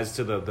 And as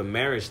to the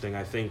marriage thing,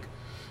 I think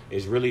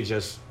is really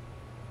just,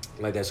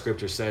 like that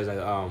scripture says,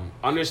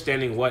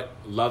 understanding what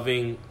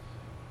loving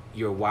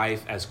your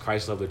wife as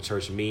Christ loved the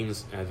church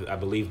means. I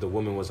believe the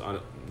woman was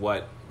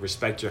what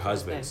respect your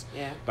husbands.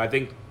 Yeah. But I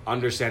think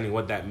understanding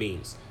what that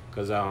means,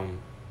 because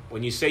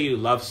when you say you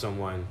love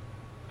someone,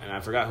 and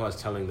I forgot who I was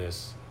telling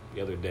this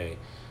the other day,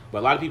 but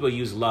a lot of people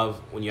use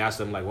love when you ask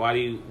them, like, why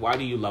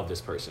do you love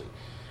this person?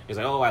 It's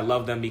like, oh, I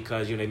love them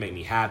because, you know, they make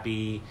me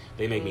happy,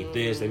 they make me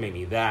this, they make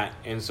me that.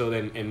 And so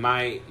then, and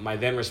my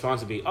then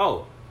response would be,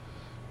 oh,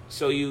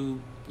 so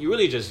you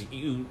really just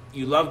you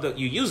love them,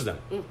 you use them.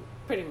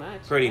 Pretty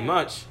much. Pretty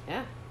much.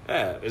 Yeah.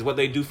 Yeah, is what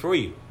they do for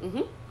you.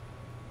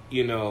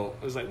 You know,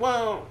 it's like,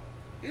 well,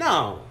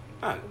 no,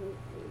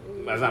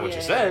 that's not what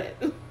you said.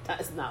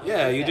 That's not what you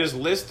said. You just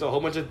list a whole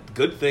bunch of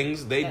good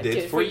things they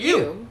did for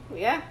you.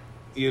 Yeah.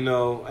 You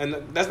know, and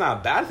that's not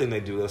a bad thing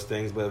they do those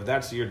things, but if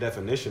that's your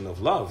definition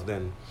of love,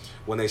 then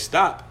when they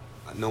stop,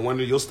 no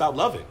wonder you'll stop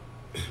loving.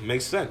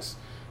 Makes sense.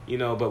 You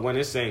know, but when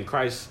it's saying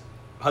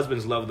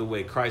husbands love the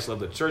way Christ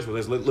loved the church, well,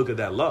 let's look at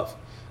that love.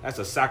 That's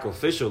a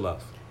sacrificial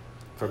love.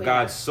 For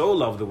God so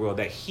loved the world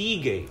that he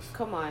gave.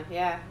 Come on,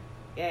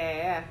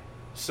 yeah.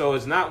 So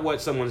it's not what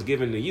someone's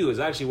given to you, it's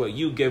actually what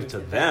you give to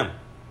them.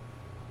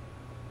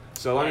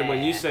 So I mean,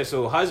 when you say,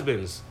 so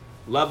husbands,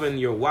 loving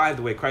your wife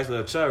the way Christ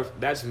loved the church,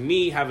 that's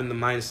me having the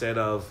mindset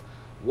of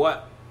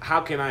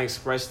how can I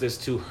express this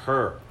to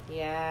her?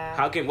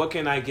 Yeah. What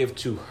can I give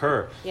to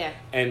her? Yeah.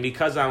 And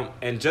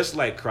and just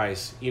like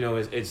Christ,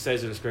 it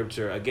says in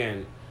scripture,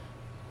 again,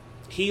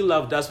 he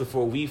loved us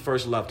before we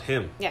first loved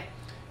him. Yeah.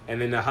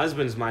 And in the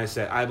husband's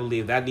mindset, I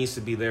believe that needs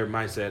to be their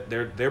mindset,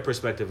 their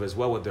perspective as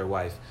well with their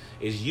wife,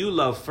 is you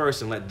love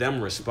first and let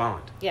them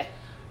respond. Yeah.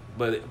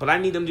 But I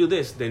need them to do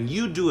this. Then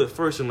you do it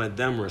first and let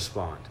them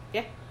respond.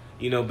 Yeah.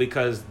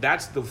 Because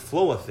that's the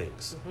flow of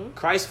things. Mm-hmm.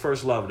 Christ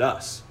first loved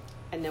us.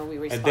 And then we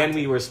respond. And then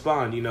we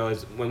respond.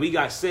 When we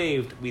got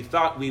saved, we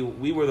thought we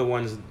were the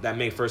ones that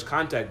made first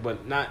contact,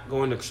 but not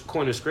going to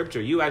corner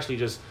scripture. You actually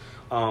just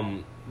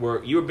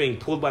you were being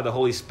pulled by the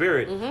Holy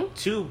Spirit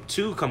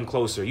to come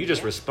closer. You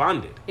just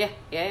responded.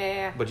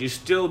 Yeah. But you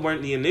still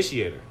weren't the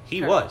initiator.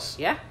 He was.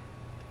 Yeah.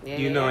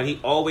 And he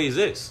always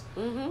is.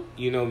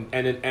 Mm-hmm.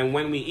 And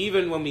when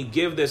we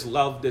give this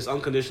love, this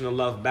unconditional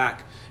love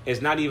back,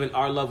 it's not even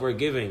our love we're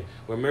giving.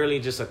 We're merely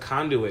just a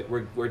conduit.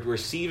 We're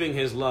receiving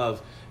his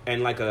love,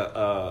 and like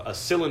a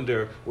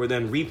cylinder, we're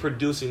then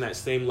reproducing that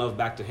same love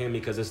back to him,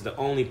 because it's the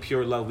only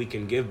pure love we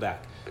can give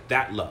back.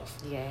 That love.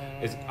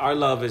 Yeah. Our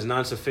love is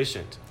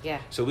non-sufficient. Yeah.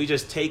 So we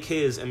just take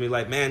his and be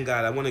like, man,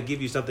 God, I want to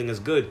give you something that's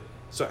good.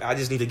 So I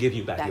just need to give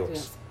you back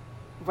yours.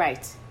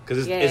 Right.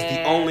 Because it's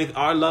the only,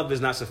 our love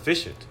is not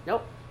sufficient.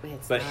 Nope.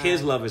 But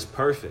his love is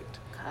perfect.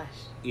 Gosh.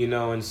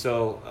 And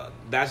so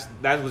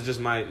that was just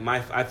my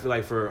I feel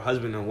like for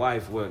husband and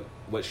wife,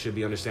 what should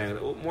be understanding,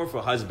 more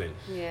for husband.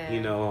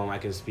 Yeah. I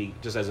can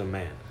speak just as a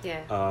man.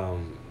 Yeah.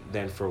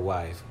 Than for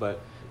wife,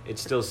 but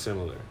it's still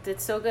similar.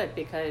 It's so good,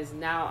 because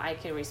now I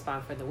can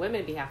respond for the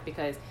women's behalf,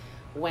 because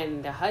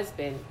when the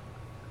husband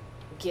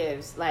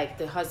gives,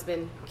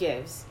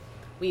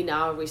 we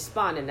now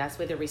respond, and that's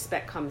where the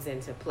respect comes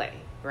into play,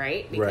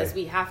 right? Because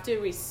we have to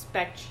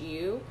respect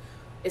you.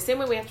 The same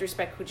way we have to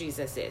respect who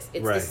Jesus is.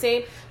 It's the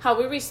same, how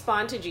we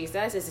respond to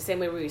Jesus is the same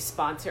way we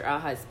respond to our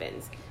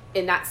husbands,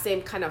 in that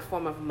same kind of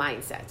form of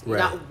mindset.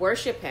 Not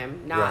worship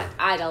him, not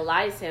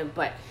idolize him,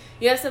 but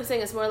you know what I'm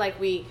saying? It's more like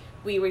we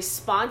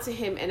respond to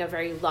him in a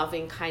very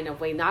loving kind of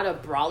way, not a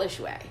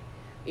brawlish way.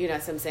 You know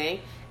what I'm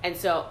saying? And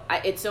so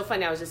it's so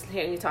funny. I was just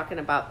hearing you talking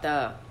about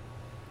the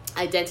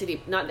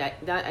identity, not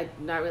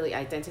really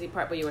identity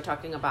part, but you were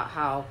talking about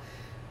how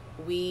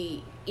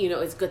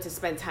it's good to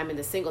spend time in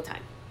the single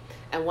time.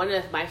 And one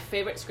of my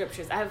favorite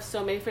scriptures, I have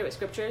so many favorite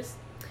scriptures,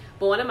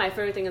 but one of my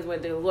favorite things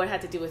what the Lord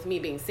had to do with me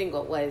being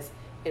single was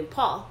in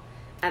Paul.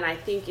 And I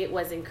think it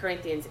was in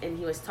Corinthians, and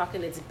he was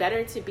talking, it's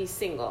better to be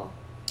single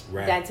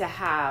than to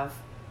have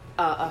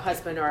a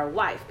husband or a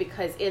wife,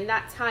 because in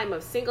that time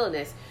of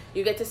singleness,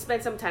 you get to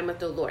spend some time with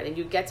the Lord, and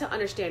you get to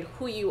understand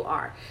who you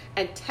are.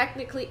 And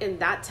technically in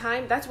that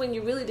time, that's when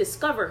you really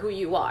discover who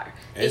you are.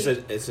 It's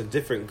a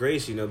different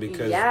grace,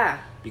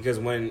 because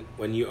when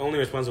you're only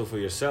responsible for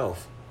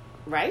yourself,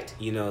 right?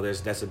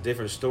 That's a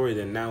different story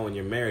than now when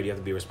you're married, you have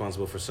to be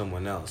responsible for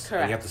someone else.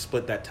 Correct. And you have to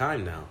split that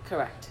time now.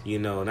 Correct.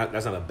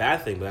 That's not a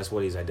bad thing, but that's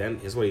what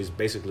he's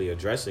basically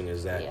addressing,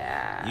 is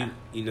that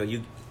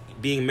you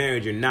being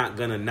married, you're not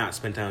gonna not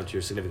spend time with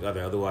your significant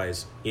other.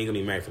 Otherwise, you ain't gonna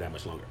be married for that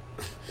much longer.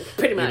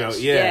 Pretty much.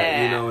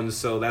 And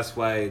so that's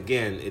why,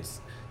 again,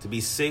 it's to be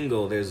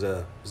single. There's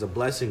a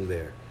blessing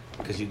there,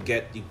 because you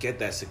get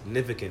that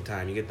significant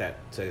time. You get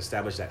that to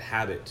establish that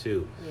habit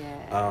too.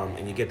 Yeah.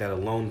 And you get that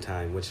alone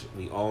time, which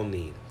we all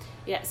need.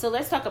 Yeah. So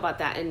let's talk about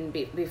that, and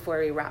before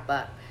we wrap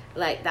up,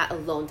 like that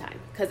alone time,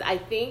 because I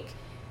think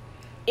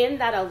in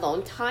that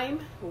alone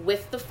time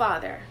with the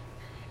Father,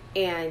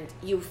 and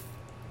you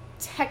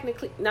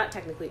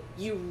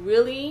you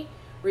really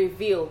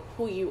reveal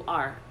who you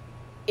are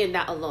in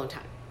that alone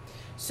time.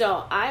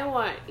 So I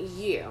want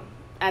you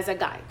as a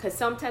guy, because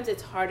sometimes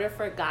it's harder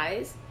for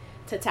guys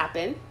to tap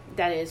in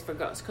than it is for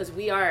girls, because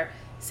we are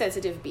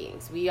sensitive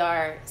beings. We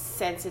are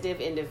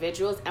sensitive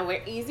individuals, and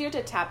we're easier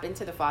to tap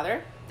into the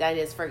Father than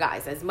it is for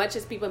guys. As much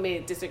as people may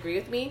disagree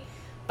with me,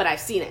 but I've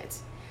seen it.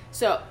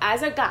 So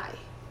as a guy,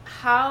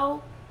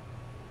 how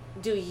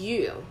do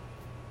you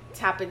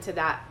tap into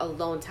that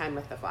alone time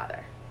with the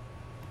Father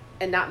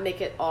and not make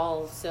it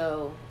all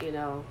so,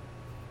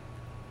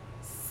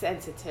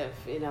 sensitive,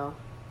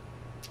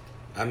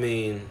 I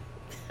mean,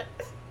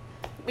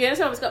 you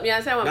understand what I'm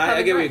coming from?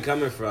 I get where you're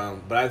coming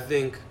from, but I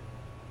think,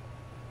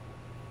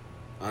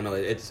 I don't know,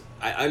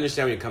 I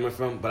understand where you're coming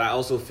from, but I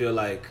also feel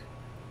like,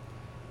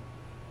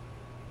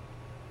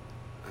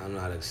 I don't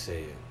know how to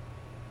say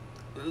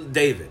it.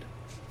 David.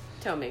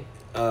 Tell me.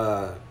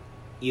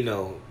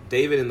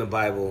 David in the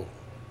Bible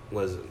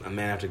was a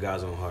man after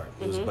God's own heart.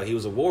 But he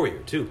was a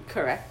warrior too.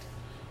 Correct.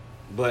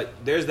 But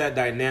there's that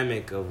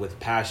dynamic with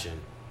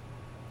passion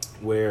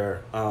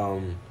where,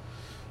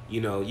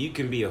 you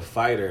can be a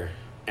fighter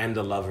and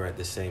a lover at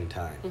the same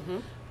time. Mm-hmm.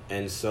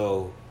 And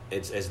so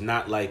it's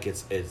not like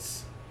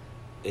it's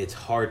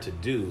hard to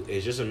do.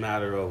 It's just a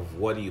matter of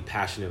what are you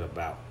passionate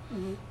about.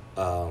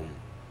 Mm-hmm.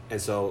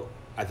 And so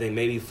I think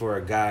maybe for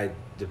a guy,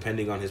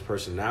 depending on his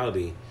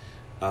personality,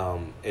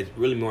 it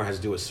really more has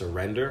to do with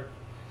surrender.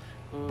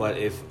 Mm. But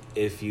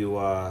if you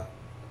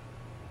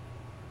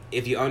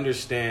if you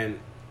understand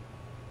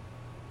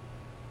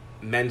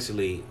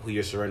mentally who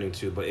you're surrendering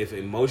to, but if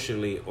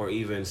emotionally or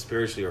even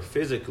spiritually or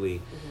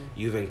physically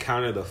you've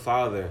encountered the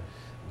Father,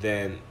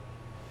 then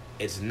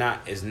it's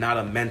not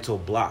a mental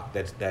block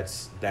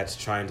that's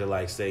trying to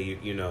like say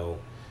you know,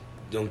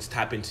 don't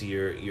tap into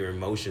your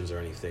emotions or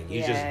anything.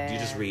 You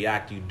just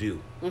react. You do.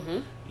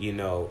 You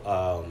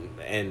know,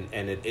 and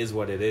it is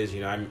what it is.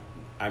 You know,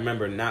 I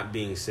remember not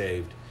being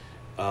saved,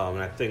 and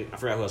I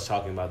forgot who I was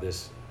talking about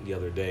this the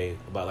other day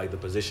about like the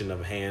position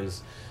of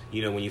hands.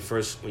 You know, when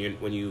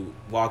you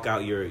walk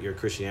out your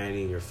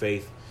Christianity and your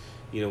faith,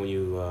 you know, when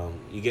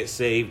you get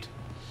saved,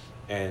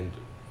 and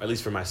at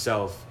least for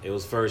myself, it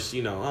was first,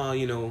 you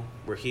know,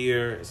 we're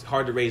here. It's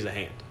hard to raise a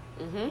hand.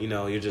 You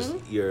know, you're just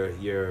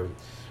you're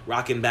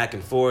rocking back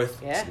and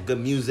forth. Yeah. Some good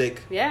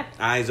music. Yeah.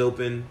 Eyes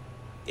open.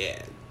 Yeah.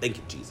 Thank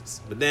you,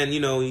 Jesus. But then, you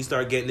know, you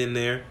start getting in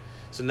there.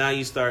 So now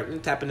you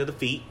start tapping to the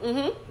feet.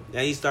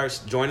 Now you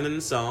start joining in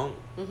the song.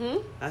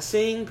 I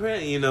sing,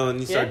 pray, you know, and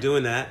you start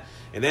doing that.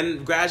 And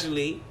then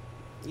gradually,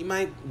 you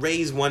might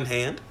raise one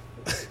hand.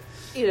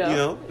 You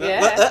know.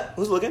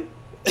 Who's looking?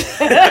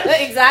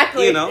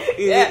 Exactly. You know,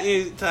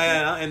 you tie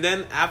it out. And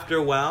then after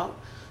a while,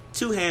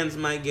 two hands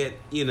might get,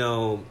 you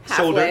know,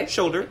 Halfway.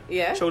 shoulder,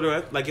 Yeah.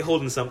 shoulder, like you're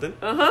holding something.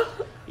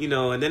 You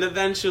know, and then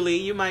eventually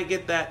you might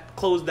get that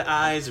close the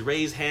eyes,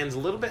 raise hands a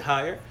little bit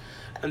higher,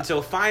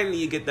 until finally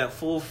you get that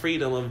full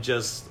freedom of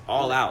just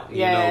all out,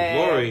 you know,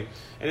 glory.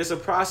 And it's a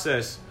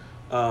process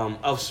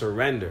of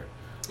surrender.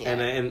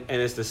 And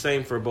it's the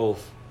same for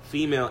both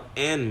female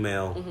and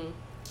male.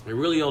 It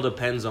really all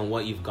depends on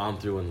what you've gone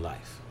through in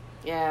life.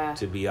 Yeah.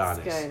 To be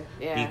honest. Good.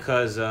 Yeah.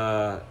 Because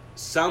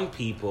some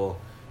people,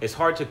 it's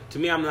hard to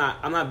me, I'm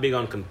not big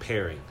on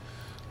comparing.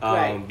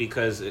 Right.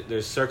 Because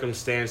there's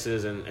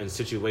circumstances and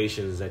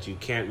situations that you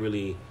can't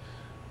really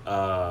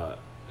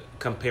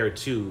compare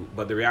to,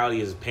 but the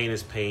reality is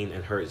pain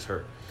and hurt is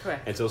hurt.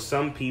 Correct. And so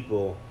some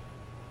people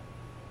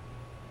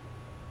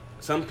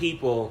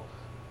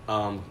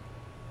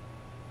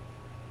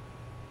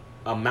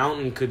a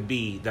mountain could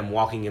be them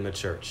walking in the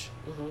church.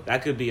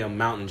 That could be a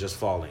mountain just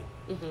falling.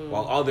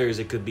 While others,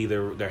 it could be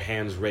their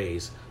hands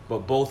raised,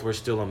 but both were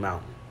still a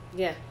mountain.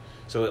 Yeah.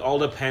 So it all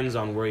depends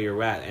on where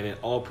you're at, and it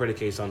all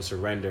predicates on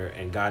surrender,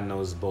 and God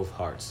knows both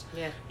hearts.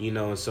 Yeah. You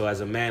know, and so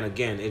as a man,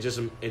 again, it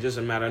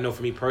doesn't matter. I know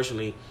for me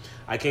personally,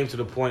 I came to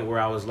the point where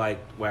I was like,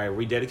 where I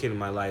rededicated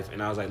my life,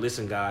 and I was like,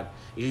 listen, God,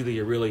 either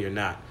you're real or you're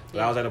not.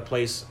 But I was at a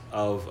place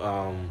of,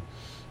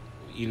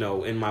 you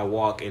know, in my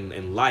walk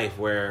in life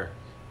where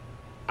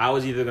I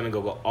was either going to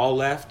go all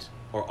left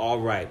or all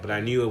right, but I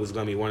knew it was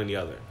going to be one or the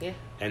other. Yeah.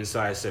 And so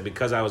I said,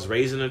 because I was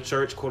raised in a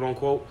church, quote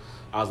unquote,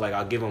 I was like,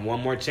 I'll give him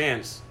one more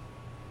chance.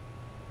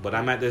 But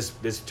I'm at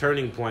this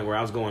turning point where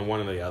I was going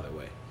one or the other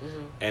way.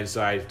 And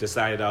so I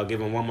decided I'll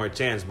give him one more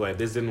chance. But if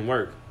this didn't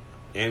work,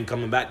 I'm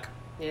coming back.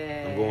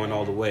 Yeah. I'm going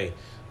all the way.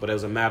 But it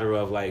was a matter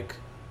of like,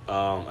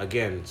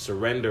 again,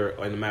 surrender,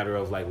 in a matter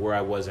of like where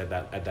I was at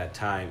that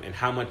time and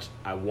how much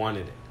I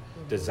wanted it.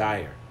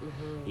 Desire.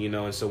 You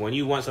know, and so when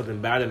you want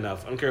something bad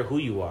enough, I don't care who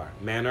you are,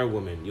 man or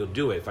woman, you'll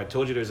do it. If I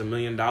told you there's $1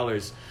 million or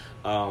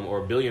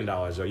 $1 billion,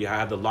 or you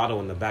have the lotto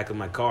in the back of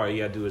my car, all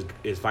you gotta do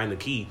is find the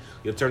key.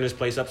 You'll turn this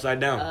place upside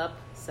down.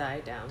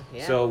 Upside down.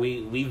 Yeah. So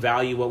we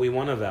value what we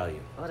want to value.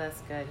 Oh,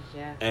 that's good.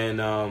 Yeah.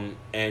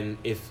 And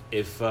if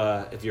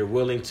you're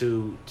willing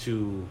to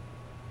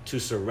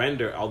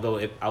surrender,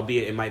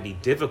 albeit it might be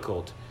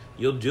difficult,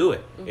 you'll do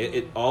it.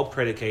 It all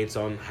predicates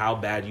on how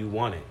bad you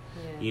want it.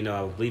 Yeah. You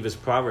know, I believe it's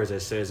Proverbs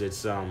that says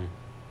it's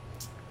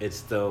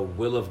the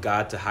will of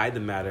God to hide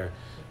the matter,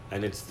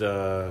 and it's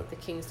the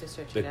kings to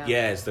search it out.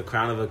 Yeah, it's the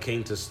crown of a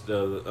king to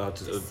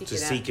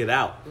seek it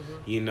out.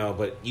 You know,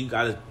 but you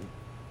gotta.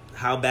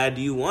 How bad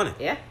do you want it?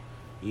 Yeah.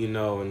 You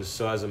know, and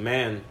so as a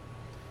man,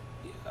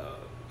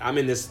 I'm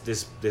in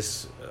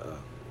this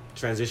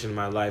transition in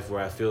my life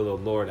where I feel the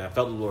Lord. I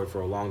felt the Lord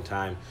for a long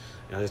time,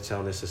 and I was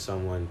telling this to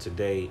someone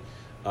today.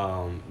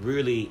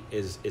 Really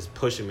is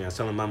pushing me. I was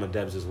telling Mama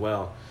Debs as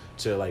well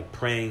to like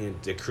praying and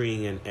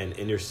decreeing and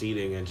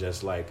interceding and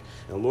just like,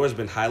 and the Lord's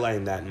been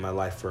highlighting that in my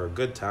life for a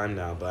good time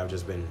now, but I've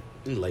just been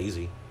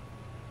lazy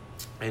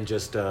and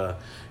just I've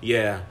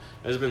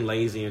just been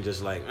lazy and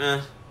just like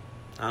I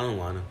don't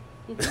want to.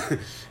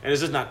 And it's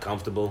just not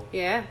comfortable.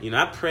 Yeah. You know,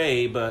 I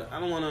pray, but I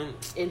don't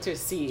want to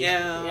intercede.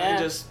 Yeah. And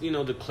just, you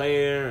know,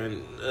 declare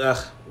and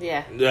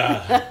Yeah.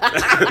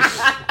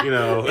 You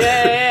know.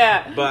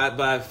 Yeah. But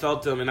I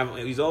felt him, and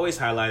he's always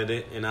highlighted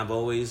it, and I've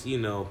always, you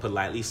know,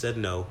 politely said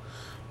no.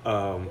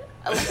 I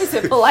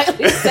said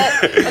politely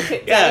said.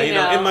 Okay. Yeah, you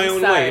know, in my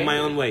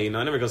own way. You know,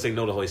 I'm never gonna say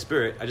no to the Holy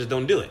Spirit. I just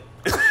don't do it.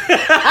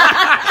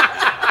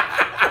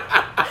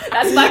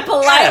 That's my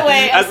polite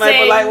way of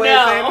saying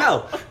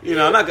no. You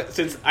know, I'm not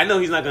since I know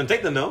he's not going to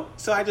take the no,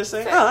 so I just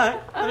say, all right,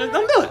 I just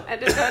don't do it. I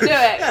just don't do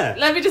it. Yeah.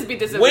 Let me just be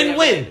disobedient.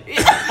 Win-win.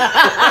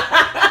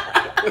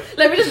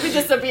 Let me just be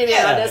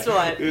disobedient on this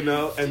one. You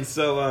know, and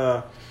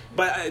so,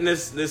 but in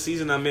this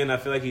season I'm in, I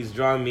feel like he's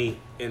drawn me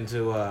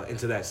into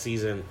that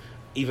season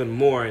even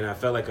more, and I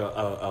felt like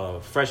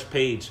a fresh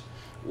page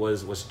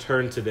was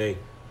turned today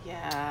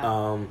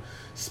Yeah.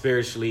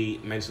 Spiritually,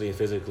 mentally, and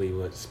physically,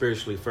 but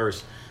spiritually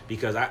first,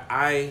 because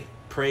I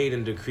prayed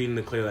and decreed and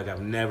declared like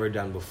I've never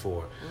done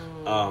before,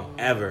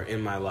 ever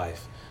in my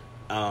life.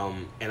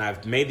 And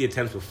I've made the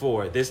attempts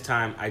before. This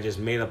time, I just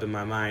made up in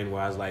my mind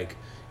where I was like,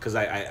 because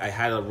I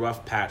had a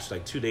rough patch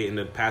like in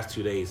the past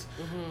 2 days,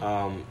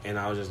 and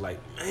I was just like,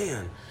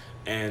 man,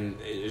 and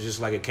it was just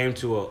like it came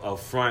to a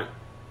front.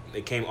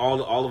 It came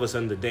all of a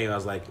sudden today, and I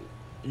was like,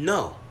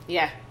 no,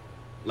 Yeah.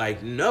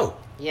 like no,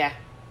 Yeah.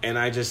 and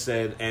I just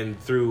said, and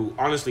through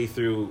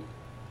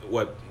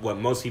what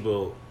most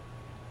people,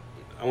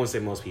 I won't say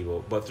most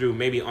people, but through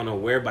maybe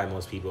unaware by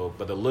most people,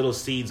 but the little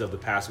seeds of the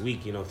past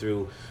week,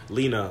 through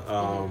Lena,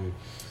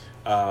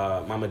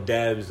 Mama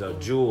Debs,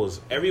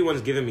 Jules, everyone's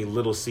given me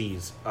little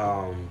seeds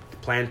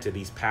planted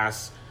these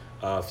past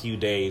few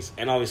days,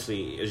 and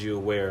obviously, as you're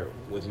aware,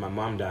 with my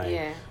mom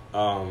dying,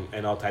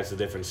 and all types of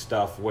different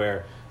stuff,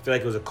 where I feel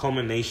like it was a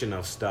culmination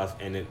of stuff,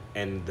 and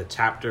the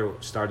chapter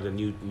started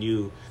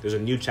there's a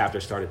new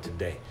chapter started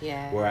today,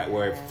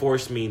 where it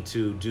forced me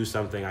to do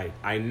something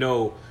I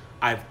know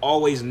I've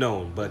always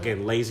known, but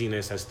again,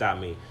 laziness has stopped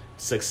me.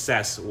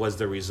 Success was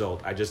the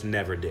result. I just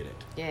never did it.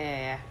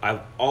 Yeah. I've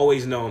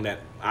always known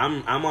that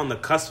I'm on the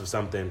cusp of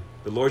something.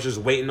 The Lord's just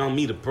waiting on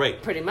me to pray.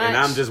 Pretty much. And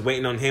I'm just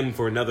waiting on Him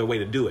for another way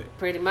to do it.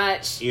 Pretty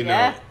much. You know?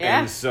 Yeah.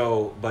 And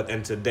so,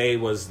 and today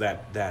was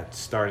that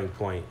starting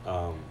point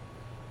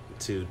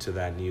to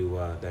that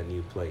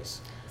new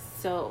place.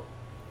 So,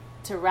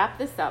 to wrap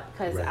this up,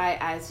 because Right.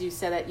 as you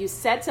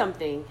said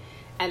something,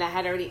 and I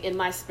had already in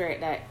my spirit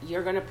that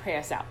you're going to pray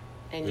us out.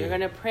 And you're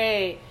going to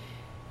pray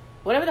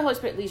whatever the Holy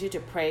Spirit leads you to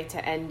pray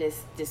to end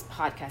this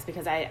podcast,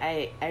 because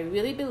I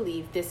really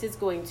believe this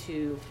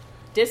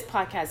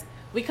podcast,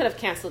 we could have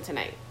canceled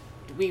tonight.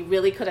 We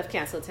really could have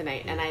canceled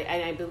tonight. And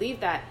I believe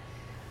that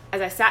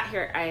as I sat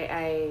here,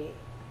 I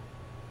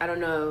don't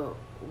know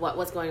what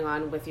was going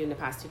on with you in the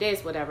past 2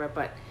 days, whatever,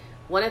 but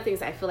one of the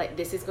things I feel like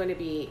this is going to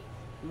be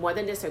more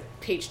than just a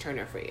page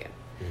turner for you.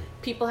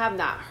 People have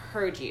not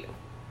heard you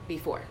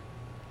before.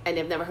 And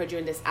they've never heard you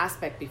in this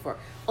aspect before.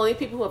 Only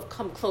people who have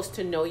come close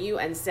to know you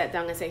and sat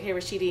down and say, hey,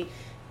 Rashidi,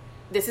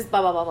 this is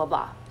blah, blah, blah, blah,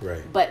 blah.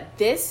 Right. But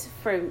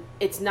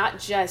it's not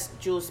just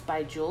Jules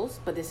by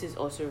Jules, but this is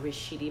also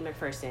Rashidi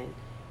McPherson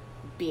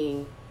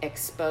being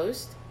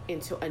exposed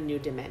into a new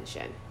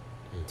dimension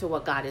to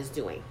what God is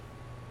doing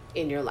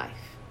in your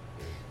life.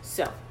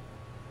 So,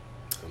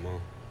 Come on.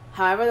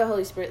 however the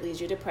Holy Spirit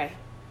leads you to pray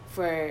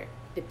for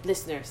the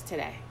listeners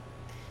today.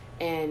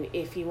 And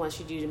if He wants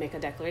you to make a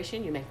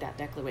declaration, you make that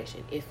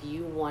declaration. If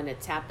you want to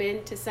tap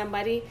into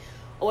somebody,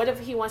 or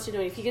whatever He wants you to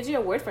do, if He gives you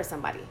a word for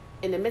somebody,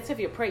 in the midst of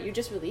your prayer, you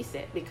just release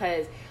it.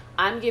 Because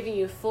I'm giving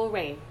you full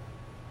reign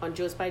on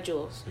Jules by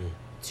Jules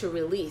to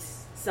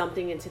release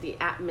something into the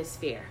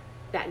atmosphere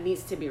that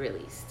needs to be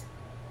released.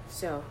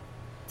 So,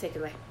 take it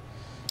away.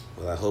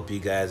 Well, I hope you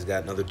guys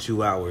got another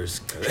 2 hours.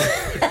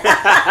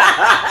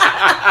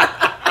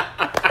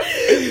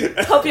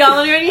 Hope y'all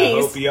on your knees.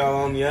 I hope y'all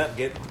on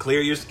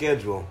clear your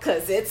schedule.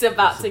 Because it's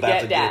about to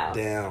get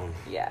down.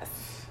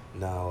 Yes.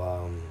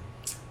 Now,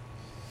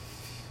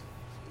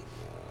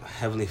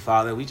 Heavenly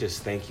Father, we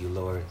just thank you,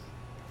 Lord.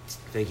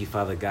 Thank you,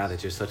 Father God,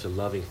 that you're such a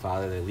loving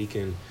Father, that we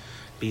can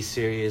be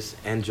serious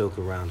and joke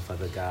around,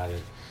 Father God,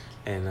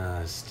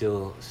 and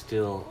still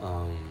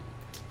feel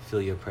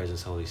your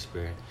presence, Holy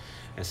Spirit.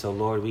 And so,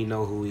 Lord, we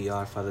know who we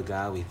are, Father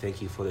God. We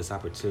thank you for this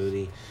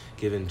opportunity,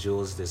 giving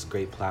Jules this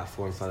great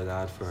platform, Father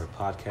God, for her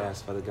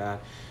podcast, Father God.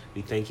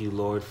 We thank you,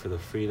 Lord, for the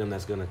freedom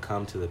that's going to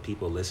come to the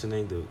people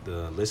listening,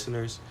 the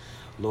listeners,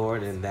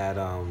 Lord, and that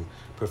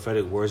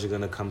prophetic words are going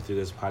to come through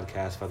this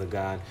podcast, Father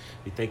God.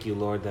 We thank you,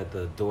 Lord, that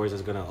the doors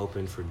is going to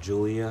open for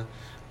Julia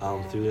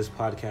through this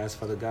podcast,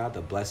 Father God.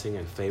 The blessing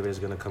and favor is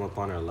going to come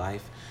upon her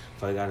life,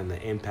 Father God, and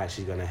the impact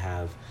she's going to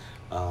have,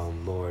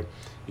 Lord.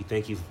 We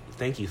thank you,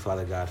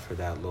 Father God, for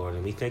that, Lord.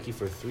 And we thank you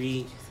for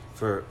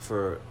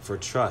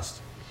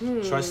trust.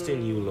 Trust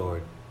in you,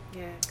 Lord.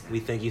 Yeah. We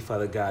thank you,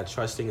 Father God,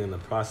 trusting in the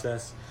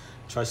process,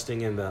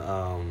 trusting in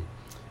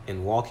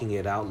in walking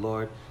it out,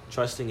 Lord,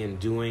 trusting in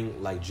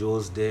doing like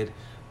Jules did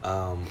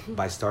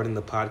by starting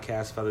the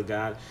podcast, Father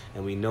God.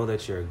 And we know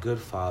that you're a good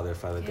Father,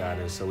 Father God.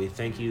 And so we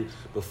thank you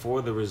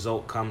before the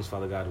result comes,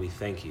 Father God. We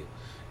thank you.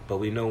 But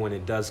we know when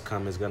it does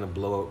come, it's going to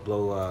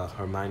blow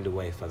her mind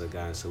away, Father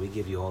God. So we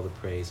give you all the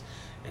praise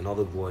and all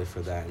the glory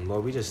for that. And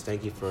Lord, we just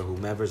thank you for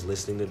whomever's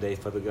listening today,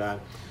 Father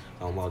God.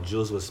 While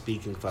Jules was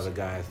speaking, Father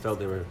God, I felt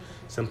there were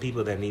some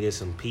people that needed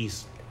some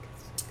peace,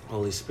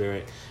 Holy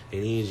Spirit. They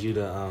needed you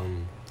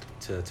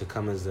to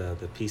come as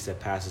the peace that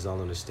passes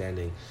all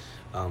understanding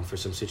for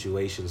some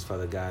situations,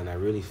 Father God. And I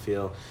really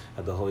feel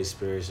that the Holy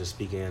Spirit is just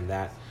speaking in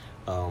that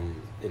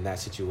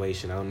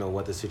situation. I don't know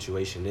what the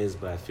situation is,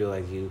 but I feel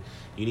like you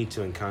need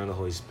to encounter the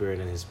Holy Spirit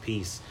and His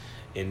peace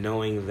in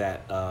knowing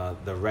that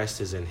the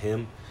rest is in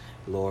Him,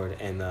 Lord,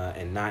 and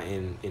not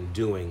in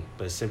doing,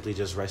 but simply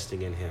just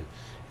resting in Him.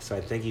 So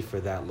I thank you for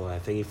that, Lord. I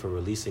thank you for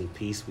releasing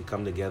peace. We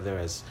come together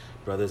as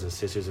brothers and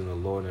sisters in the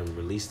Lord and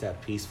release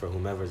that peace for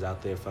whomever's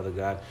out there, Father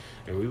God.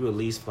 And we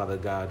release, Father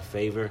God,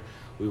 favor.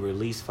 We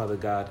release, Father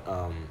God,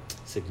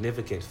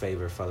 significant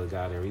favor, Father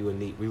God. And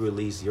we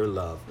release your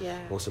love. Yeah.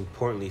 Most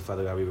importantly,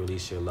 Father God, we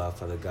release your love,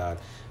 Father God.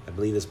 I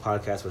believe this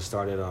podcast was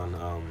started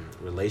on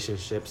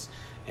relationships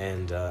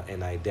and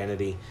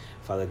identity,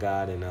 Father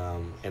God, and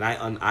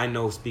I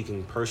know,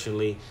 speaking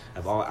personally,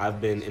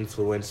 I've been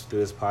influenced through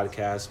this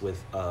podcast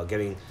with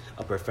getting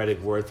a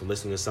prophetic word from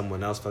listening to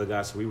someone else, Father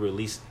God. So we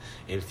release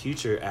in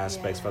future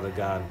aspects, Father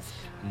God,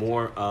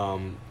 more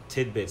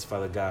tidbits,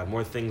 Father God,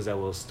 more things that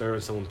will stir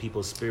in some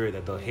people's spirit,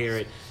 that they'll hear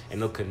it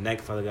and they'll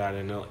connect, Father God,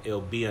 and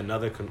it'll be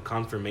another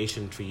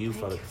confirmation to you,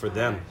 Father, for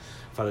them,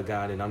 Father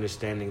God, and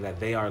understanding that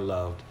they are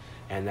loved.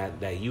 And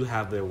that you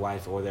have their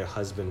wife or their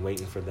husband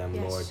waiting for them,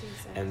 Lord,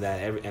 Jesus. and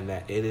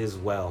that it is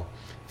well,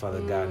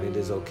 Father God, and it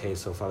is okay.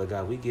 So, Father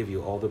God, we give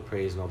you all the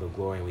praise and all the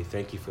glory, and we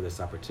thank you for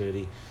this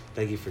opportunity.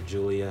 Thank you for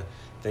Julia.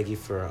 Thank you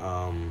for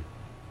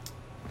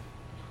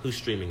who's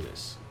streaming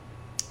this?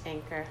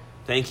 Anchor.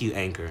 Thank you,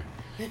 Anchor,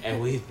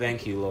 and we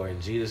thank you, Lord. In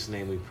Jesus'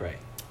 name, we pray.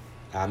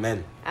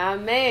 Amen.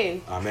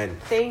 Amen. Amen.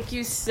 Thank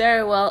you,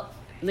 sir. Well,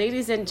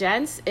 ladies and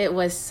gents, it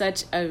was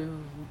such a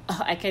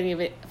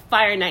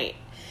fire night.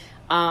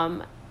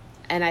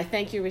 And I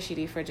thank you,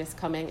 Rashidi, for just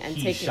coming and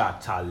taking.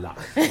 Shatala.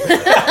 You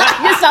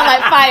sound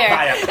like fire.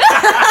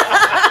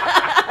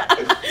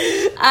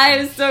 I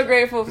am so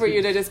grateful for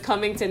you to just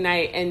coming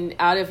tonight and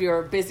out of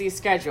your busy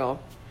schedule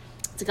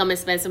to come and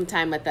spend some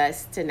time with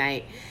us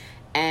tonight.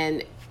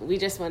 And we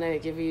just want to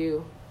give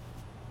you,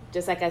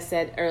 just like I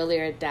said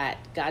earlier, that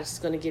God's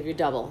just going to give you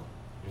double.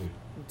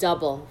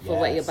 Double for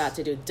what you're about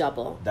to do.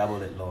 Double.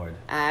 Double it, Lord.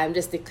 I'm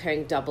just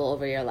declaring double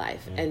over your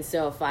life. And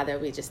so, Father,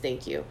 we just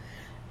thank you.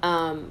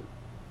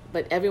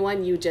 But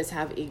everyone, you just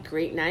have a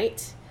great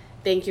night.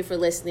 Thank you for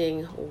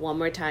listening one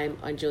more time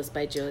on Juice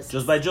by Juice.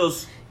 Juice by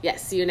Juice.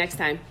 Yes, see you next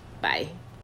time. Bye.